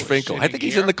Finkel. Five-ish is Finkel. I sitting think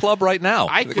he's here. in the club right now.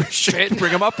 I We could should fit-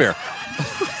 bring him up here.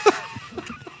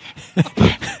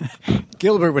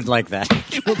 Gilbert would like that.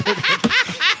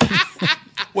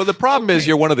 Well, the problem is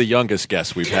you're one of the youngest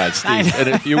guests we've had, Steve. And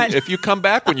if you come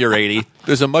back when you're 80,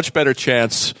 there's a much better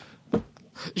chance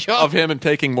of him and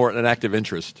taking more an active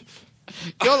interest.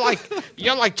 You're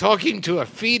like talking to a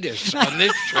fetus on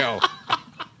this show.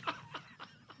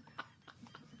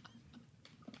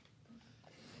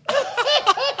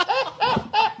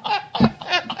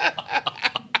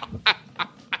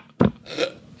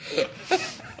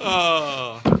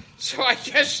 So I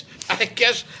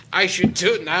guess I should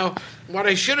do now what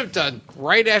I should have done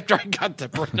right after I got the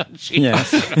pronunciation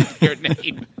Yes. of your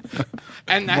name,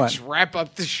 and that's What? wrap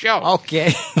up the show.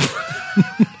 Okay.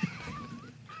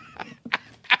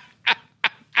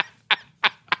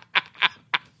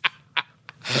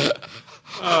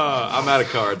 I'm out of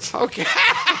cards. Okay.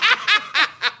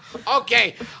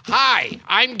 Okay. Hi,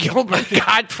 I'm Gilbert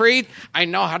Gottfried. I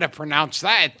know how to pronounce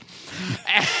that.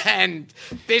 And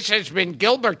this has been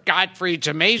Gilbert Gottfried's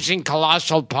Amazing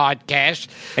Colossal Podcast.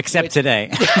 Except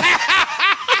today.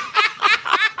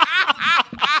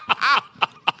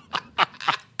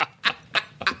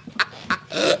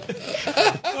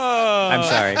 I'm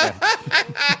sorry.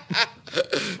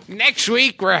 Next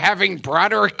week, we're having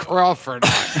Broderick Crawford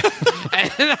on.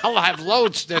 And I'll have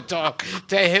loads to talk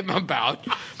to him about.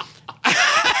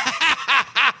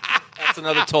 That's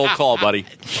another toll call, buddy.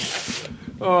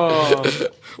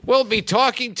 We'll be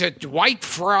talking to Dwight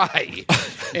Fry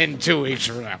in 2 weeks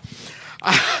from now.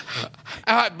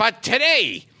 But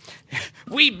today,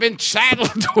 we've been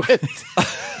saddled with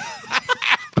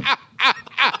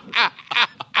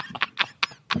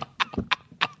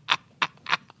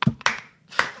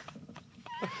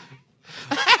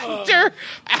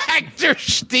actor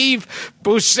Steve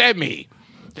Buscemi.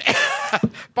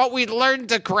 But we learned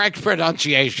the correct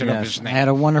pronunciation of his Yes, I name. had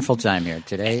a wonderful time here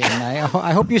today, and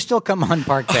I hope you still come on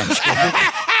Park Bench.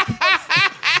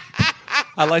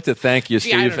 I'd like to thank you,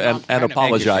 See, I Steve, don't know. and I'm trying to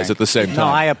apologize make at the same time. No,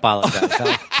 I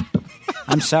apologize.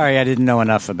 I'm sorry I didn't know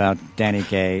enough about Danny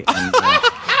Kaye and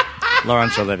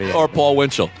Laurence Olivier. Or Paul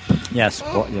Winchell. Yes,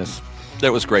 yes.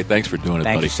 That was great. Thanks for doing it,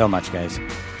 Thank buddy. you so much, guys.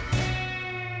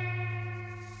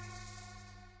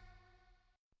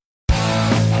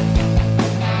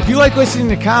 If you like listening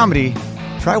to comedy,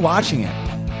 try watching it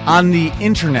on the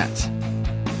internet.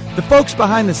 The folks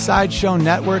behind the Sideshow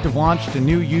Network have launched a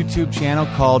new YouTube channel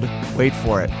called Wait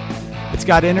For It. It's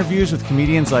got interviews with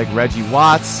comedians like Reggie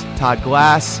Watts, Todd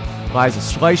Glass, Liza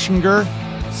Schlesinger.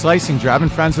 I've been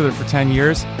friends with her for 10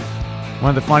 years. One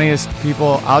of the funniest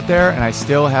people out there, and I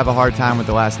still have a hard time with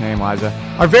the last name, Liza.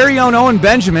 Our very own Owen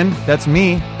Benjamin, that's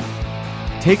me,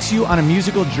 takes you on a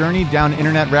musical journey down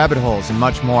internet rabbit holes and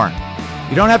much more.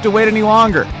 You don't have to wait any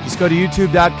longer. Just go to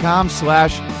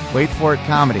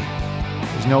youtube.com/waitforitcomedy.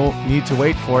 There's no need to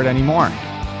wait for it anymore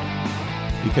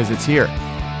because it's here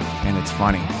and it's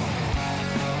funny.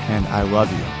 And I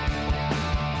love you.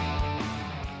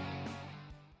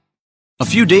 A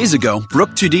few days ago,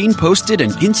 Brooke Tudine posted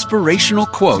an inspirational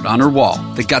quote on her wall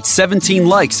that got 17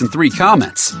 likes and 3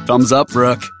 comments. Thumbs up,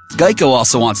 Brooke. Geico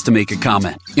also wants to make a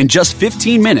comment. In just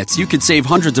 15 minutes, you could save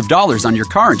hundreds of dollars on your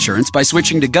car insurance by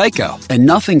switching to Geico. And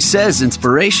nothing says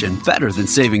inspiration better than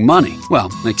saving money.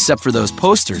 Well, except for those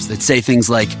posters that say things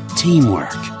like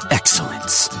teamwork,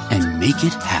 excellence, and make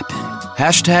it happen.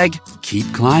 Hashtag keep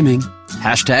climbing.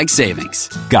 Hashtag savings.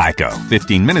 Geico.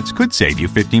 15 minutes could save you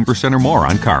 15% or more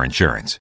on car insurance.